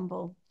 Joseph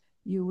Campbell,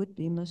 you would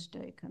be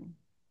mistaken.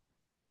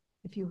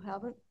 If you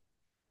haven't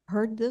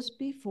heard this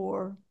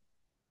before,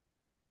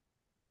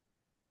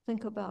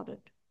 think about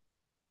it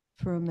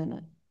for a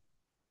minute.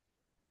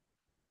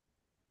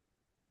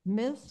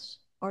 Myths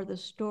are the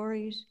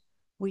stories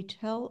we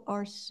tell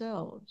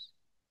ourselves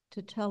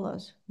to tell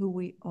us who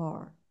we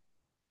are.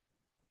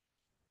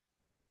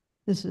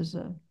 This is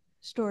a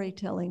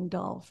storytelling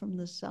doll from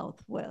the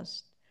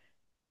Southwest.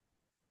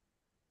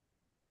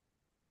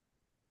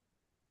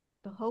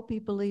 The Hopi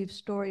believe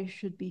stories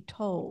should be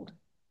told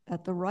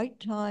at the right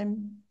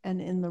time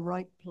and in the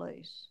right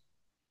place.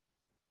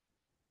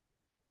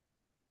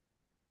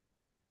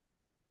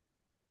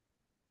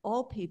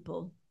 All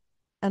people,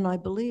 and I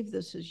believe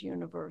this is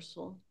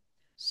universal,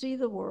 see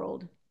the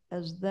world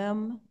as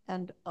them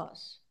and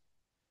us.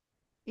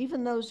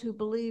 Even those who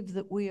believe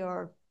that we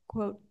are,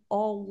 quote,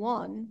 all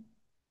one,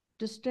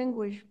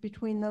 distinguish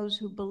between those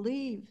who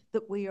believe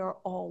that we are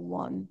all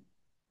one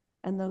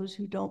and those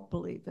who don't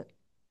believe it.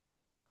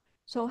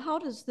 So how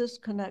does this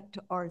connect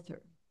to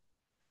Arthur?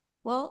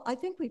 Well, I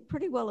think we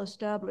pretty well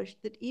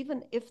established that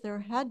even if there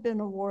had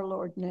been a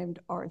warlord named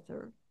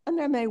Arthur, and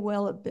there may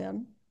well have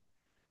been,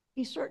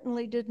 he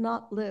certainly did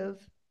not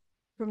live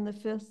from the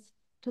 5th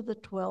to the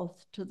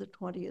 12th to the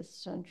 20th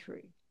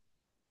century.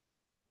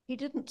 He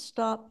didn't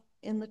stop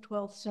in the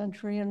 12th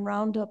century and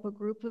round up a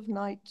group of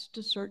knights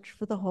to search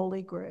for the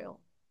Holy Grail.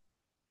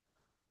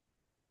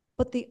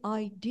 But the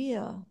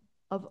idea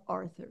of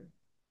Arthur,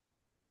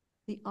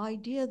 the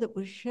idea that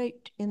was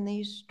shaped in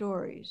these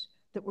stories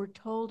that were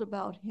told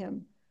about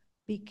him,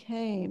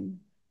 became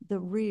the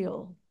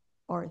real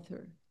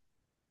Arthur.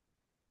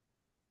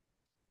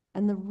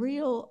 And the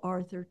real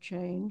Arthur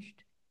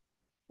changed,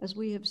 as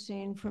we have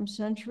seen, from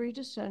century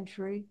to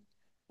century,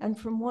 and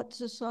from what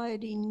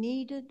society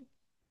needed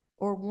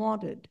or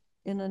wanted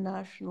in a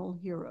national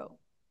hero.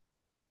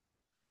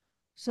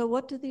 So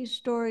what do these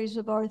stories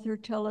of Arthur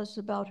tell us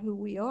about who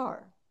we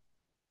are?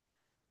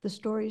 The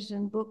stories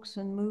in books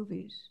and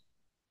movies.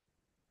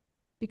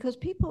 Because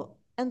people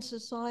and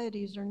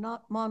societies are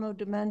not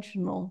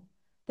monodimensional,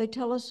 they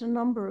tell us a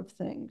number of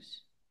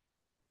things.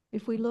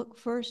 If we look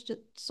first at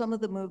some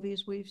of the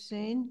movies we've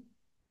seen,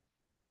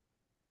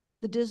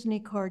 the Disney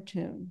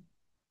cartoon,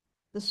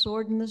 The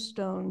Sword and the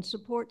Stone,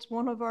 supports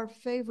one of our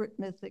favorite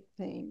mythic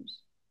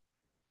themes.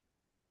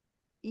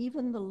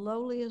 Even the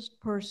lowliest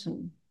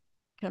person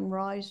can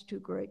rise to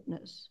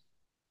greatness,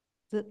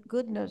 that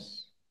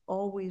goodness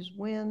always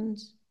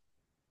wins.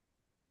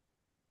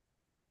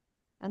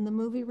 And the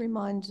movie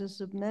reminds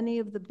us of many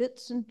of the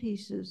bits and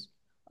pieces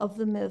of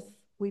the myth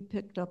we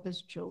picked up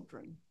as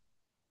children.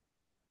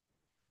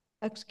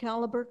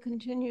 Excalibur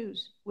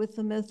continues with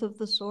the myth of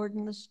the sword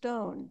and the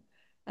stone,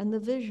 and the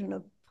vision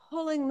of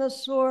pulling the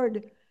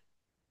sword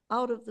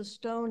out of the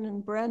stone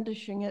and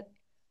brandishing it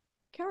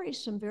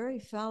carries some very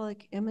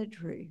phallic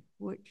imagery,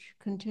 which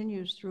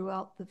continues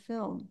throughout the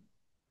film.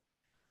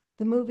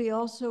 The movie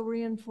also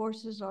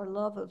reinforces our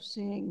love of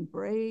seeing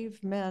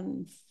brave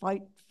men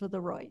fight for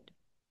the right.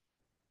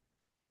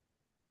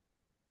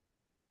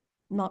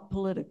 Not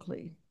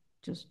politically,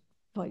 just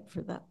fight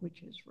for that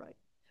which is right.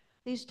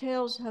 These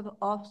tales have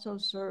also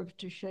served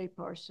to shape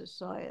our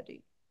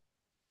society.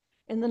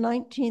 In the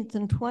 19th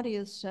and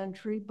 20th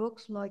century,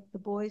 books like The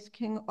Boy's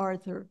King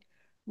Arthur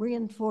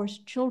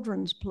reinforced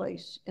children's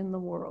place in the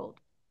world.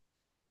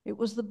 It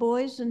was the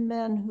boys and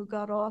men who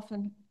got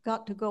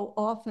to go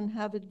off and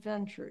have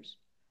adventures,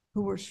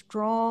 who were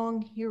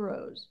strong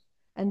heroes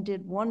and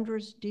did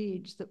wondrous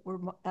deeds that were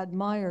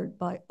admired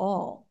by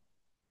all,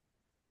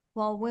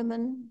 while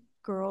women,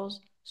 girls,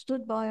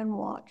 stood by and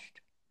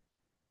watched,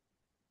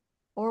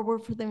 or were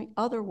for the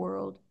other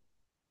world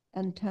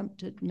and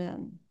tempted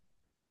men.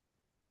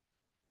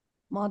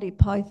 Monty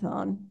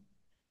Python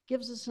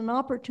gives us an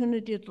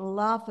opportunity to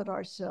laugh at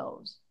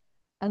ourselves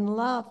and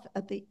laugh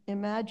at the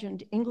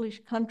imagined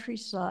English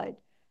countryside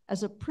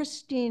as a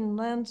pristine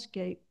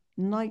landscape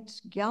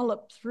knights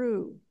gallop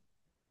through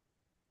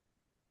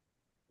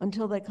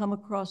until they come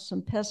across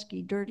some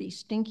pesky, dirty,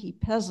 stinky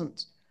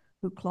peasants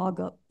who clog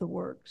up the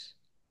works.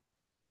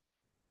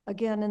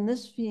 Again, in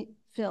this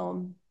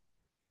film,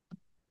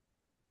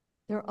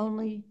 there are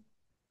only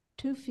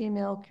two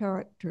female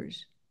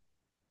characters.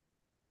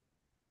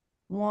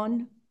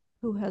 One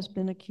who has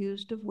been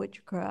accused of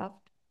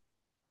witchcraft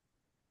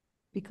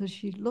because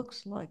she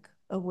looks like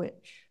a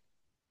witch.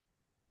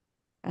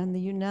 And the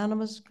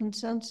unanimous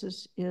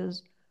consensus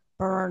is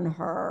burn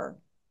her.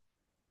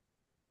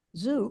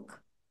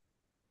 Zook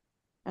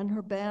and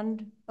her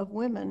band of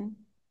women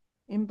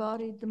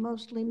embodied the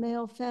mostly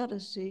male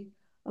fantasy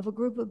of a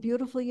group of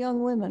beautiful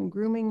young women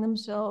grooming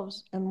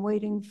themselves and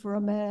waiting for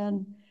a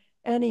man,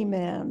 any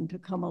man, to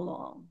come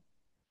along.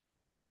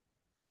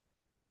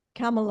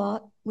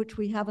 Camelot, which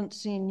we haven't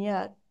seen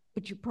yet,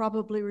 but you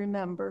probably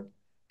remember,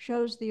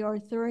 shows the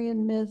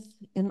Arthurian myth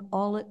in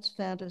all its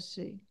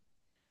fantasy.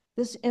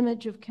 This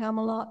image of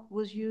Camelot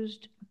was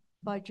used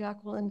by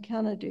Jacqueline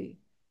Kennedy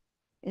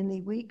in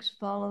the weeks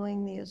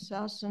following the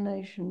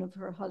assassination of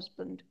her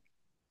husband.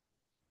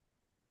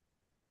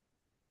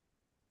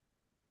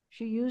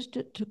 She used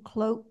it to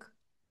cloak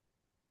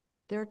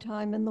their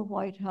time in the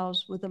White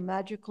House with a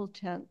magical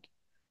tent,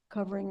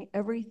 covering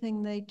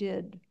everything they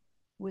did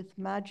with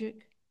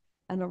magic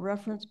and a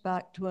reference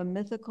back to a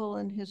mythical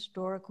and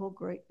historical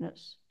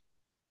greatness.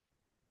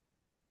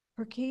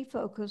 Her key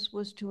focus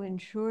was to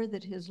ensure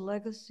that his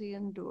legacy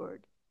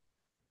endured.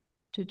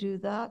 To do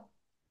that,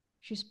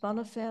 she spun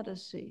a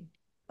fantasy,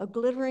 a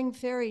glittering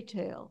fairy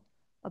tale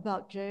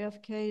about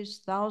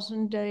JFK's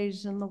 1,000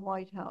 days in the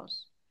White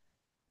House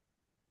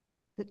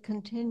that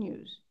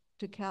continues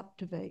to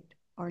captivate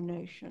our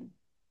nation.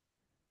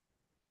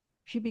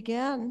 She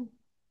began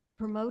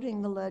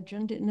promoting the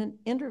legend in an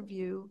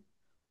interview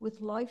with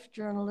Life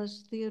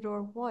journalist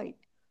Theodore White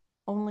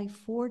only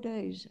 4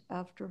 days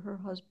after her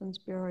husband's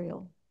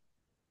burial.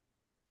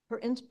 Her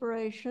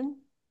inspiration,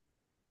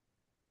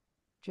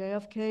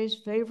 JFK's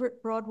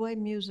favorite Broadway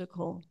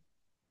musical,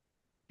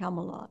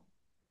 Camelot.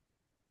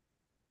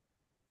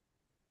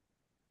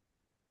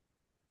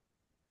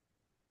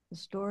 The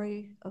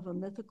story of a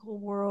mythical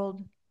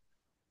world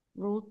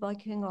ruled by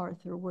King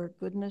Arthur where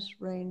goodness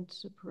reigned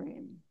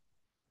supreme.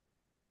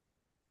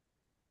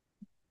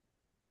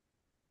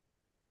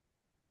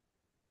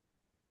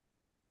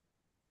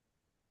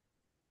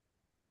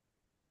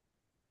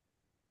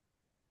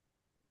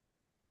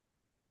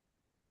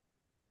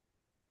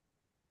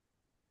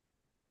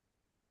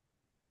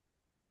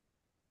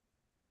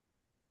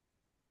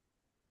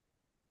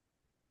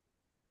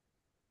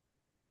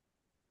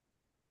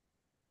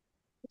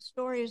 The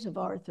stories of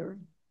Arthur,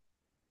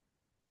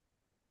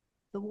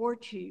 the war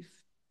chief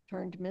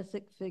turned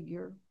mythic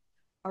figure,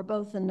 are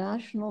both a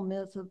national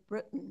myth of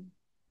Britain,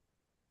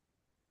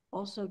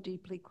 also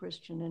deeply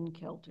Christian and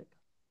Celtic.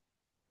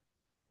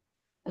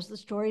 As the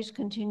stories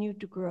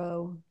continued to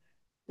grow,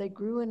 they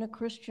grew in a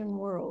Christian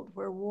world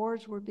where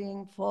wars were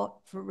being fought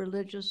for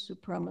religious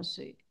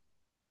supremacy.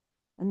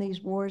 and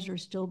these wars are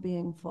still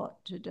being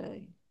fought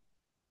today.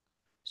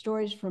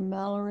 Stories from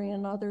Mallory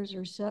and others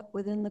are set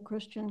within the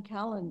Christian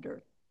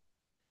calendar.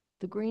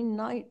 The Green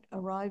Knight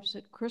arrives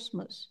at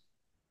Christmas.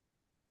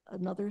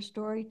 Another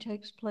story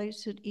takes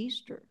place at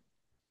Easter.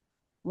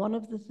 One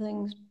of the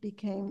things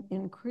became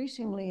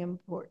increasingly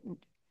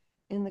important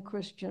in the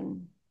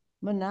Christian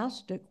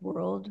monastic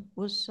world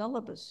was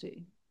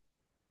celibacy.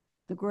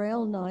 The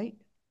Grail Knight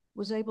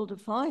was able to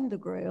find the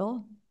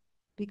Grail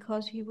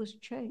because he was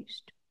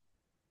chaste.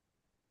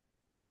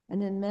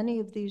 And in many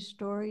of these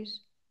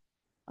stories,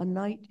 a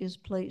knight is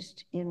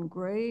placed in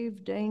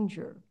grave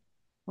danger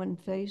when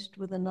faced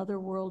with another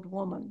world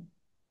woman,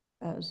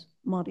 as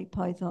Monty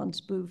Python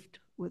spoofed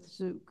with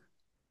Zook.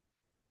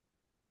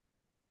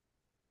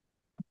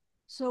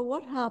 So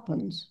what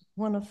happens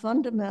when a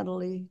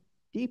fundamentally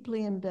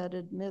deeply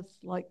embedded myth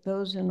like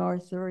those in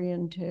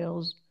Arthurian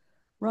tales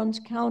runs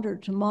counter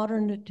to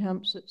modern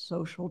attempts at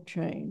social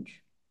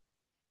change?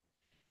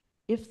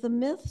 If the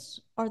myths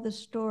are the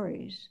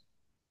stories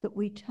that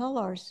we tell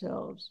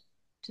ourselves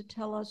to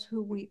tell us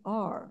who we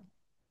are,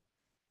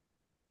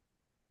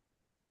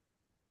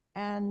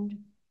 and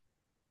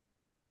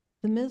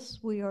the myths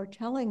we are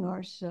telling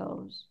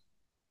ourselves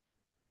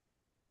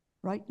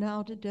right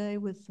now today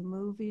with the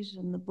movies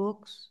and the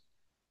books,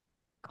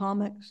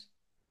 comics,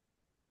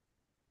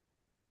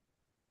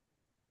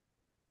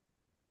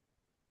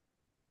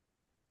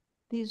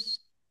 these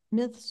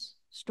myths,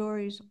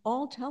 stories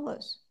all tell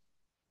us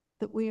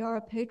that we are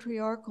a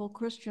patriarchal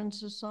Christian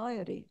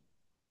society.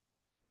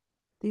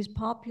 These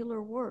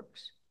popular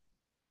works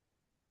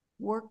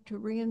work to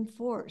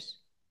reinforce,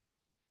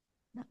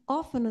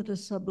 often at a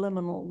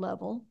subliminal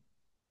level,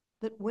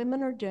 that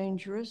women are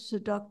dangerous,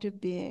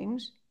 seductive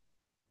beings,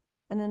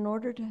 and in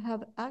order to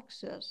have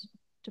access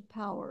to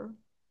power,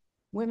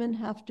 women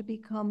have to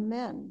become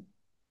men,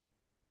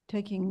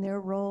 taking their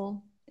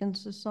role in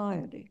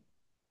society.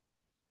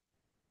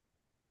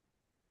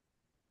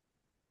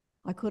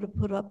 I could have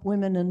put up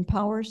women in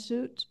power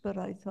suits, but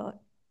I thought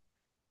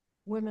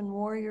women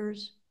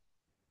warriors.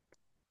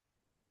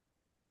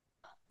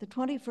 The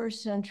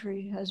 21st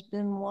century has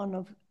been one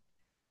of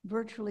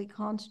virtually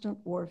constant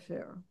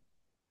warfare,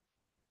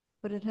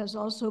 but it has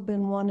also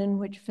been one in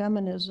which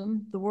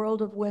feminism, the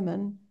world of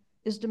women,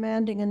 is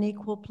demanding an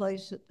equal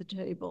place at the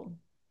table.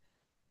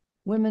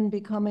 Women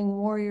becoming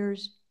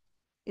warriors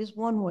is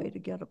one way to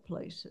get a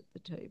place at the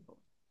table.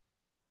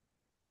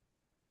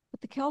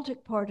 But the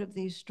Celtic part of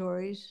these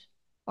stories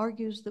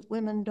argues that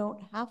women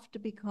don't have to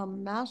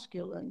become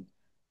masculine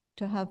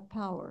to have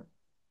power.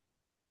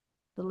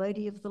 The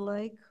Lady of the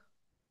Lake,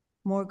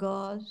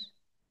 Morgause,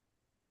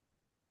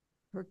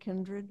 her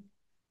kindred.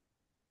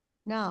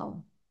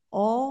 Now,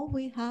 all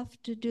we have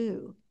to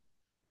do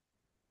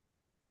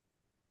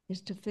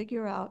is to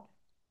figure out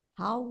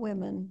how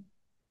women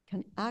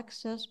can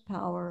access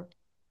power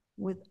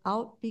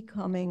without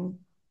becoming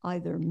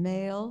either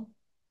male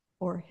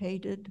or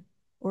hated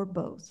or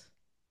both.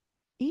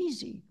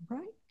 Easy,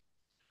 right?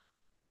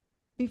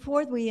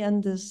 Before we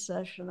end this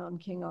session on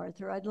King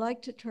Arthur, I'd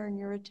like to turn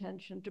your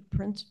attention to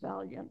Prince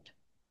Valiant.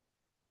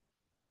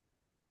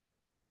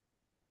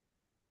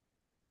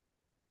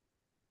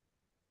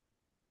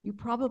 You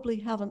probably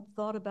haven't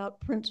thought about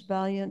Prince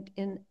Valiant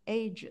in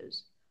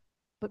ages,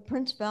 but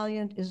Prince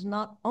Valiant is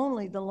not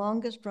only the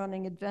longest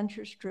running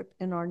adventure strip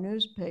in our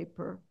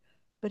newspaper,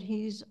 but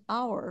he's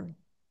our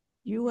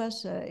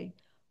USA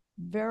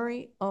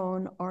very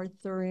own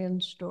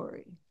Arthurian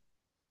story.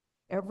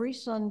 Every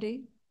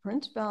Sunday,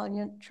 Prince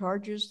Valiant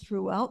charges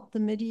throughout the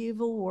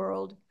medieval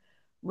world,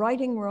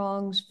 righting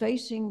wrongs,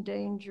 facing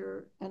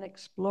danger, and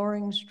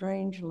exploring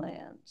strange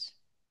lands.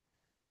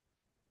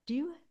 Do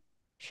you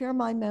share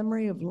my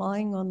memory of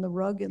lying on the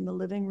rug in the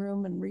living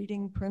room and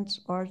reading Prince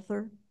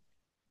Valiant?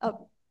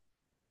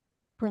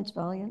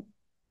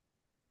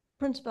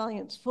 Prince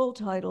Valiant's full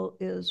title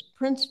is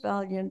Prince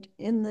Valiant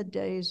in the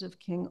Days of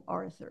King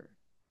Arthur.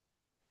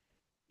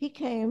 He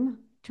came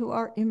to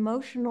our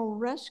emotional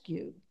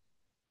rescue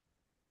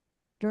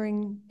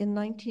in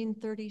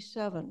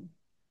 1937,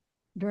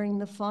 during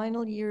the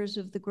final years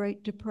of the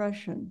Great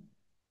Depression,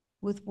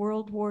 with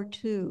World War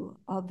II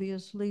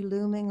obviously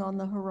looming on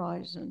the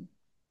horizon.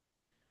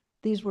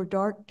 These were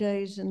dark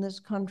days in this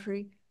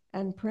country,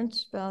 and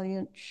Prince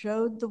Valiant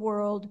showed the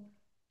world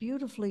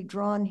beautifully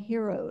drawn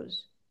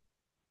heroes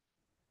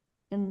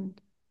in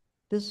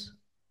this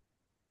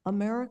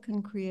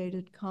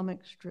American-created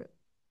comic strip.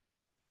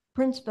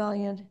 Prince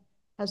Valiant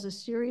has a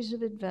series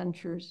of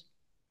adventures,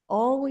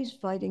 always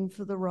fighting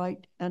for the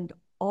right and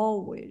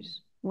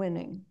always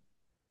winning.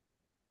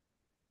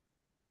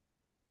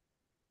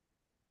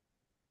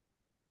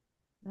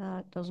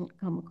 That doesn't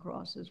come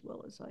across as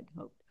well as I'd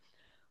hoped.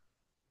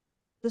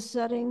 The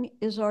setting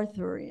is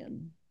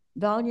Arthurian.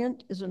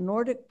 Valiant is a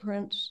Nordic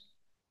prince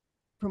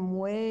from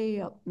way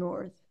up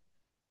north,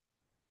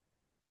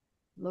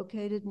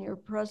 located near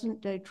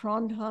present-day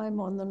Trondheim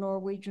on the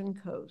Norwegian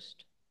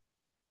coast.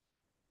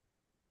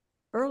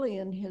 Early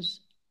in his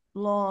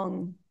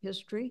long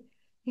history,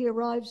 he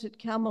arrives at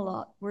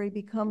Camelot, where he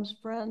becomes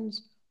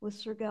friends with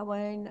Sir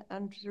Gawain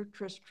and Sir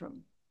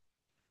Tristram.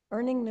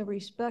 Earning the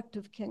respect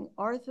of King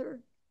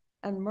Arthur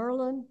and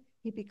Merlin,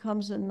 he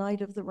becomes a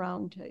Knight of the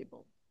Round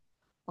Table.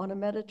 On a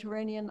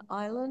Mediterranean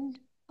island,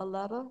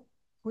 Aletta,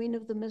 Queen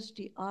of the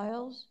Misty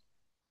Isles,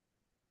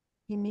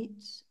 he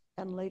meets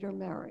and later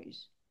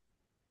marries.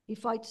 He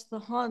fights the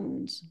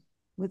Huns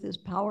with his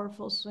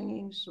powerful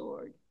swinging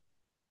sword,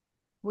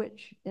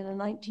 which in a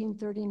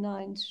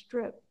 1939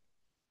 strip,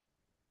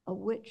 a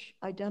witch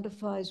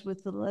identifies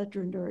with the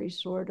legendary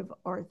sword of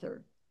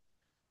Arthur,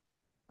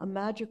 a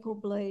magical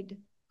blade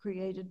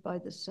created by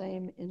the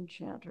same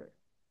enchanter.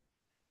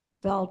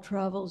 Val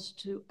travels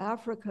to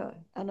Africa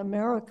and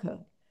America,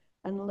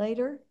 and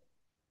later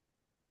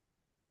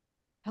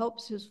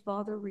helps his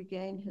father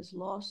regain his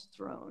lost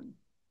throne.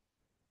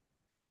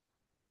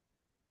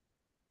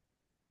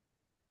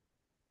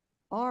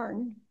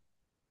 Arn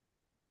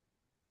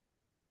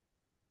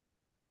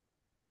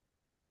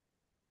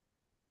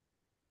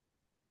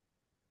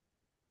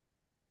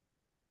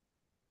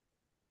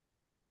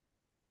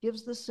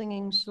gives the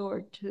singing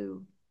sword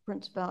to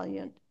Prince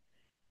Valiant,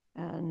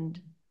 and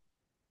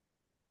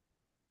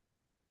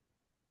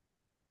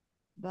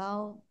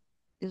Val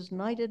is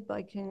knighted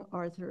by King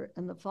Arthur,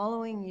 and the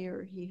following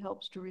year he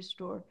helps to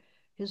restore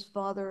his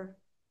father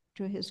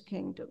to his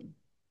kingdom.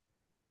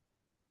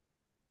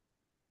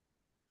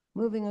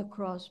 Moving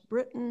across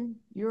Britain,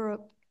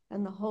 Europe,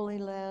 and the Holy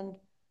Land,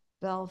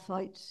 Val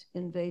fights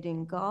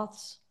invading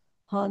Goths,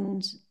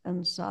 Huns,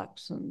 and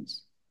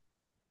Saxons.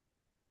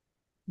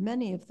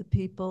 Many of the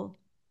people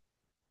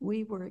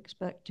we were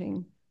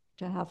expecting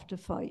to have to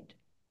fight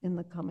in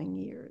the coming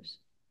years.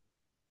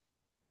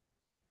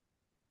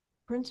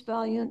 Prince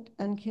Valiant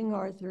and King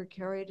Arthur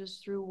carried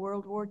us through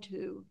World War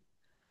II,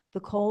 the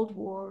Cold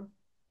War,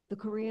 the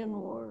Korean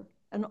War,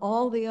 and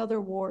all the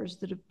other wars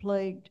that have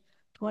plagued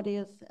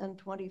 20th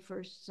and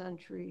 21st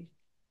century,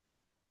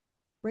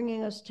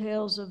 bringing us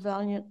tales of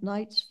valiant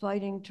knights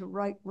fighting to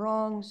right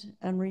wrongs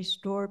and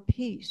restore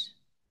peace.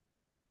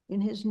 In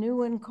his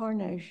new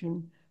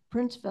incarnation,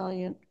 Prince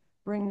Valiant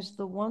brings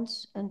the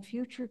once and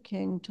future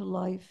king to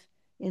life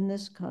in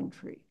this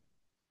country,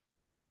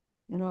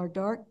 in our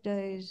dark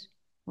days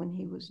when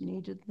he was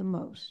needed the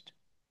most.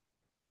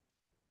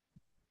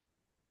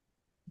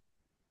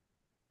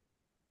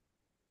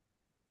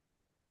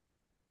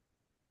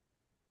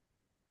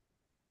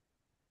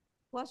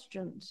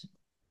 Questions?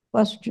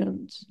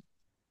 Questions?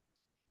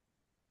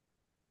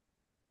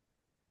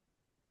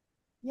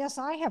 Yes,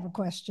 I have a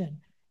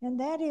question. And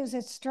that is,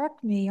 it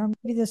struck me, or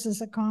maybe this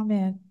is a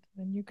comment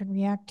and you can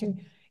react to.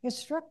 It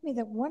struck me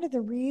that one of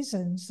the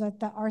reasons that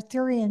the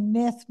Arthurian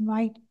myth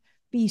might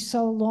be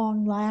so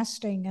long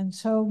lasting and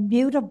so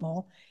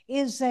mutable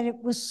is that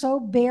it was so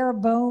bare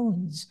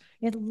bones.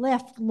 It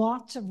left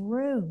lots of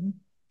room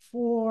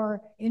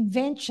for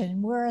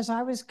invention. Whereas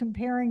I was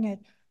comparing it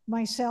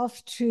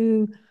myself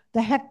to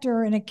the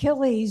Hector and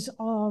Achilles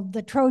of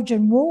the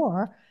Trojan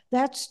War.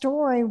 That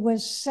story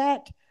was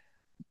set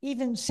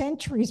even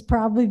centuries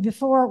probably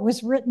before it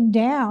was written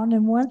down.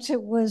 And once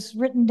it was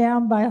written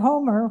down by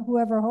Homer,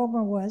 whoever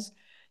Homer was,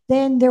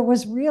 then there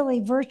was really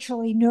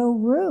virtually no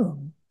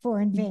room for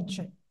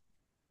invention.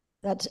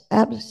 That's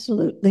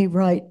absolutely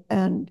right.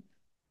 And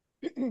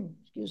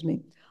excuse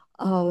me,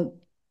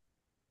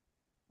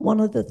 one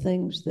of the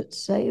things that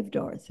saved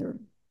Arthur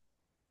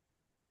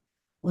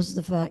was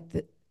the fact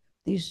that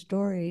these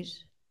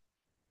stories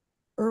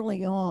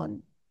early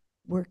on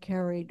were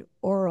carried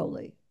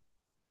orally.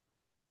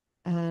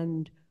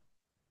 And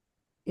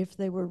if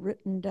they were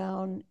written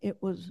down,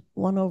 it was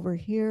one over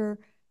here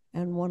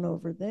and one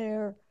over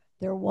there.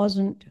 There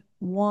wasn't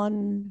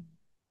one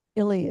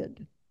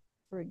Iliad,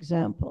 for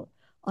example,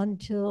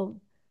 until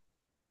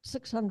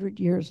 600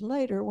 years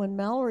later when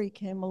Mallory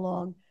came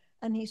along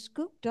and he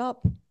scooped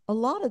up a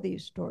lot of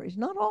these stories,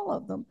 not all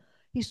of them.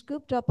 He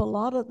scooped up a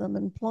lot of them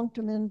and plunked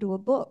them into a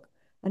book.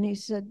 And he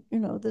said, you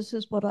know, this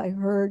is what I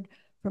heard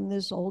from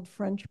this old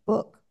French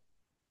book.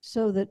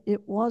 So that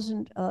it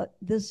wasn't,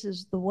 this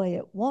is the way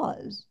it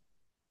was,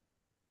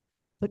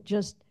 but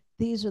just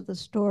these are the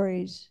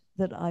stories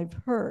that I've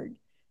heard.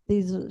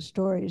 These are the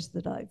stories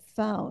that I've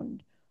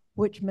found,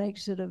 which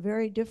makes it a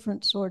very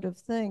different sort of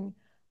thing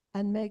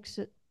and makes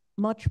it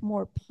much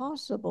more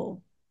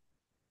possible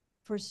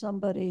for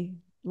somebody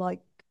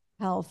like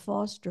Hal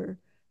Foster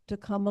to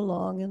come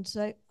along and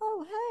say,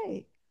 oh,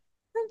 hey,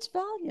 Prince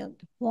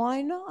Valiant,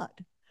 why not?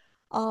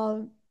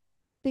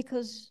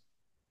 Because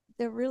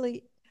they're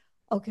really,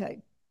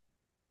 okay,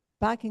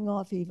 backing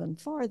off even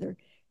farther,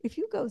 if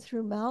you go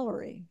through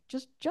Mallory,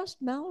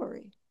 just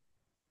Mallory,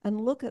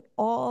 and look at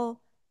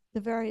all the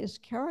various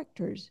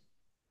characters,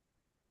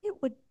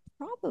 it would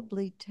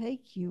probably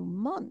take you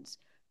months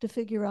to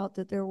figure out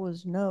that there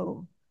was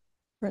no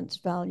Prince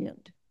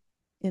Valiant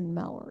in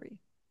Mallory.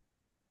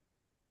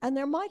 And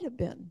there might have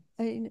been.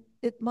 I mean,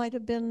 it might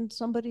have been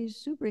somebody's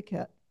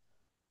sobriquet.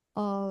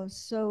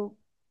 So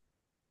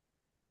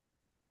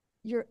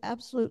you're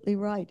absolutely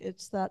right.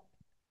 It's that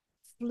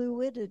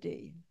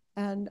fluidity.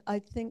 And I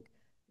think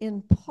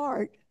in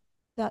part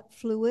that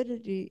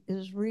fluidity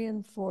is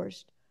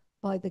reinforced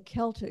by the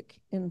Celtic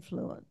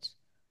influence,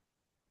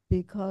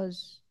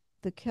 because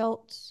the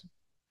Celts,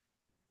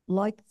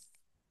 like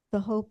the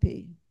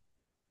Hopi,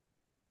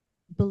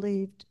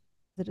 believed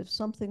that if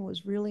something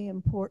was really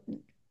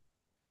important,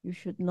 you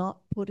should not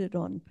put it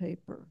on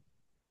paper.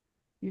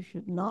 You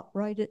should not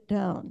write it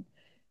down.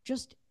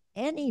 Just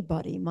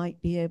anybody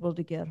might be able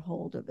to get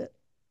hold of it.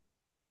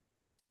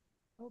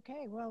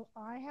 Okay, well,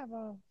 I have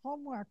a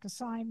homework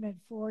assignment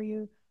for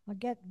you. I'll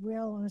get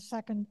Will in a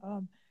second.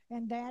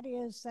 And that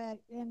is that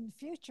in the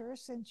future,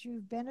 since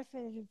you've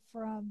benefited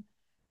from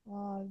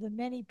the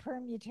many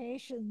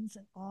permutations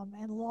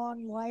and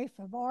long life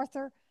of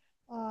Arthur,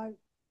 uh,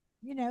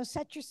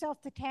 set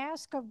yourself the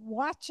task of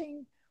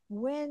watching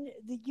when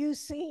you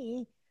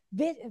see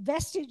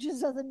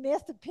vestiges of the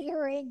myth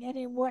appearing and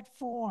in what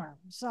form.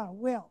 So,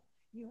 Will,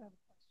 you have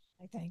a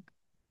question, I think.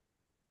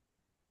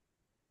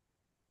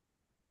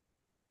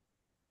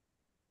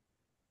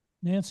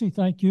 Nancy,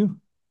 thank you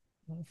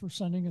for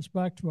sending us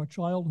back to our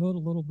childhood a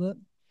little bit.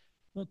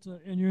 But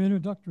in your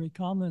introductory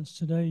comments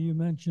today, you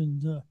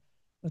mentioned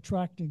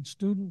attracting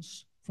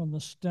students from the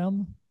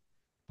STEM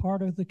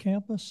part of the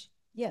campus.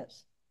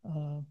 Yes.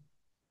 Of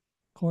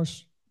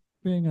course,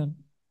 being a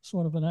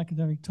sort of an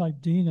academic type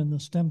dean in the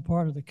STEM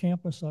part of the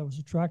campus, I was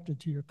attracted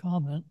to your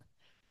comment.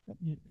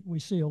 We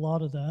see a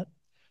lot of that.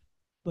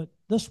 But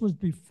this was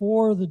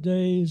before the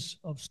days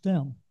of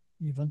STEM,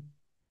 even.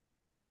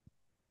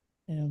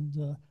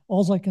 And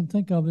all I can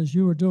think of is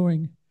you were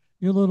doing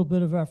your little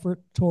bit of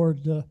effort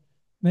toward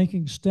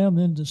making STEM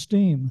into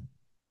STEAM.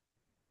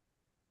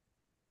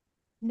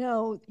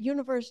 No,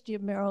 University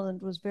of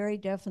Maryland was very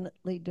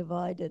definitely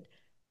divided.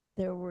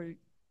 There were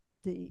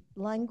the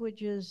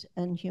languages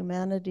and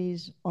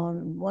humanities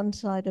on one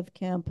side of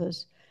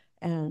campus,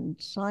 and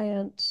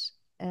science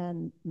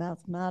and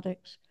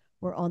mathematics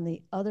were on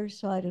the other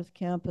side of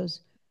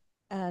campus.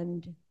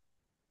 And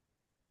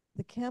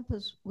the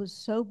campus was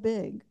so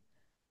big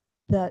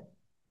that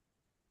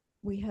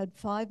we had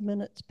 5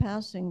 minutes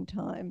passing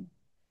time,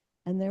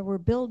 and there were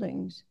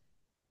buildings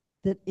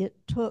that it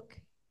took,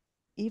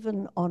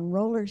 even on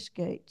roller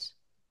skates,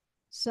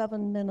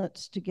 7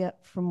 minutes to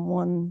get from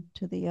one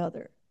to the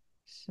other.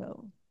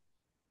 So,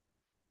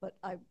 but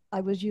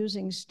I was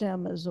using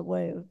STEM as a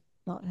way of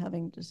not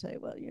having to say,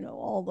 well,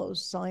 all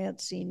those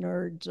sciencey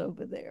nerds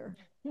over there.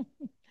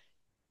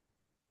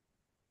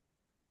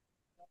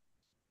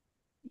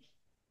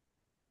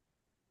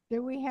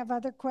 Do we have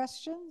other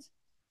questions?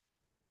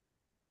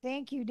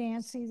 Thank you,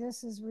 Nancy.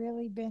 This has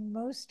really been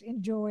most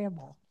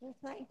enjoyable. Well,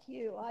 thank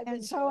you.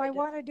 And so I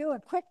want to do a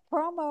quick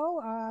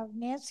promo.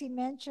 Nancy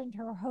mentioned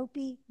her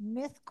Hopi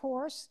myth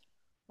course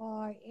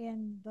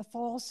in the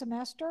fall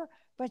semester,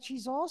 but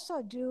she's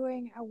also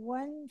doing a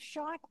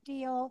one-shot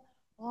deal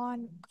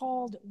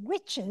called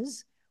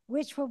Witches,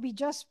 which will be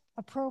just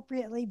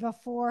appropriately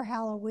before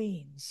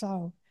Halloween.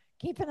 So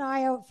keep an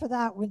eye out for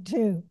that one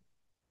too.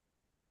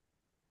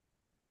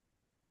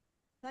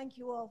 Thank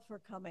you all for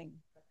coming.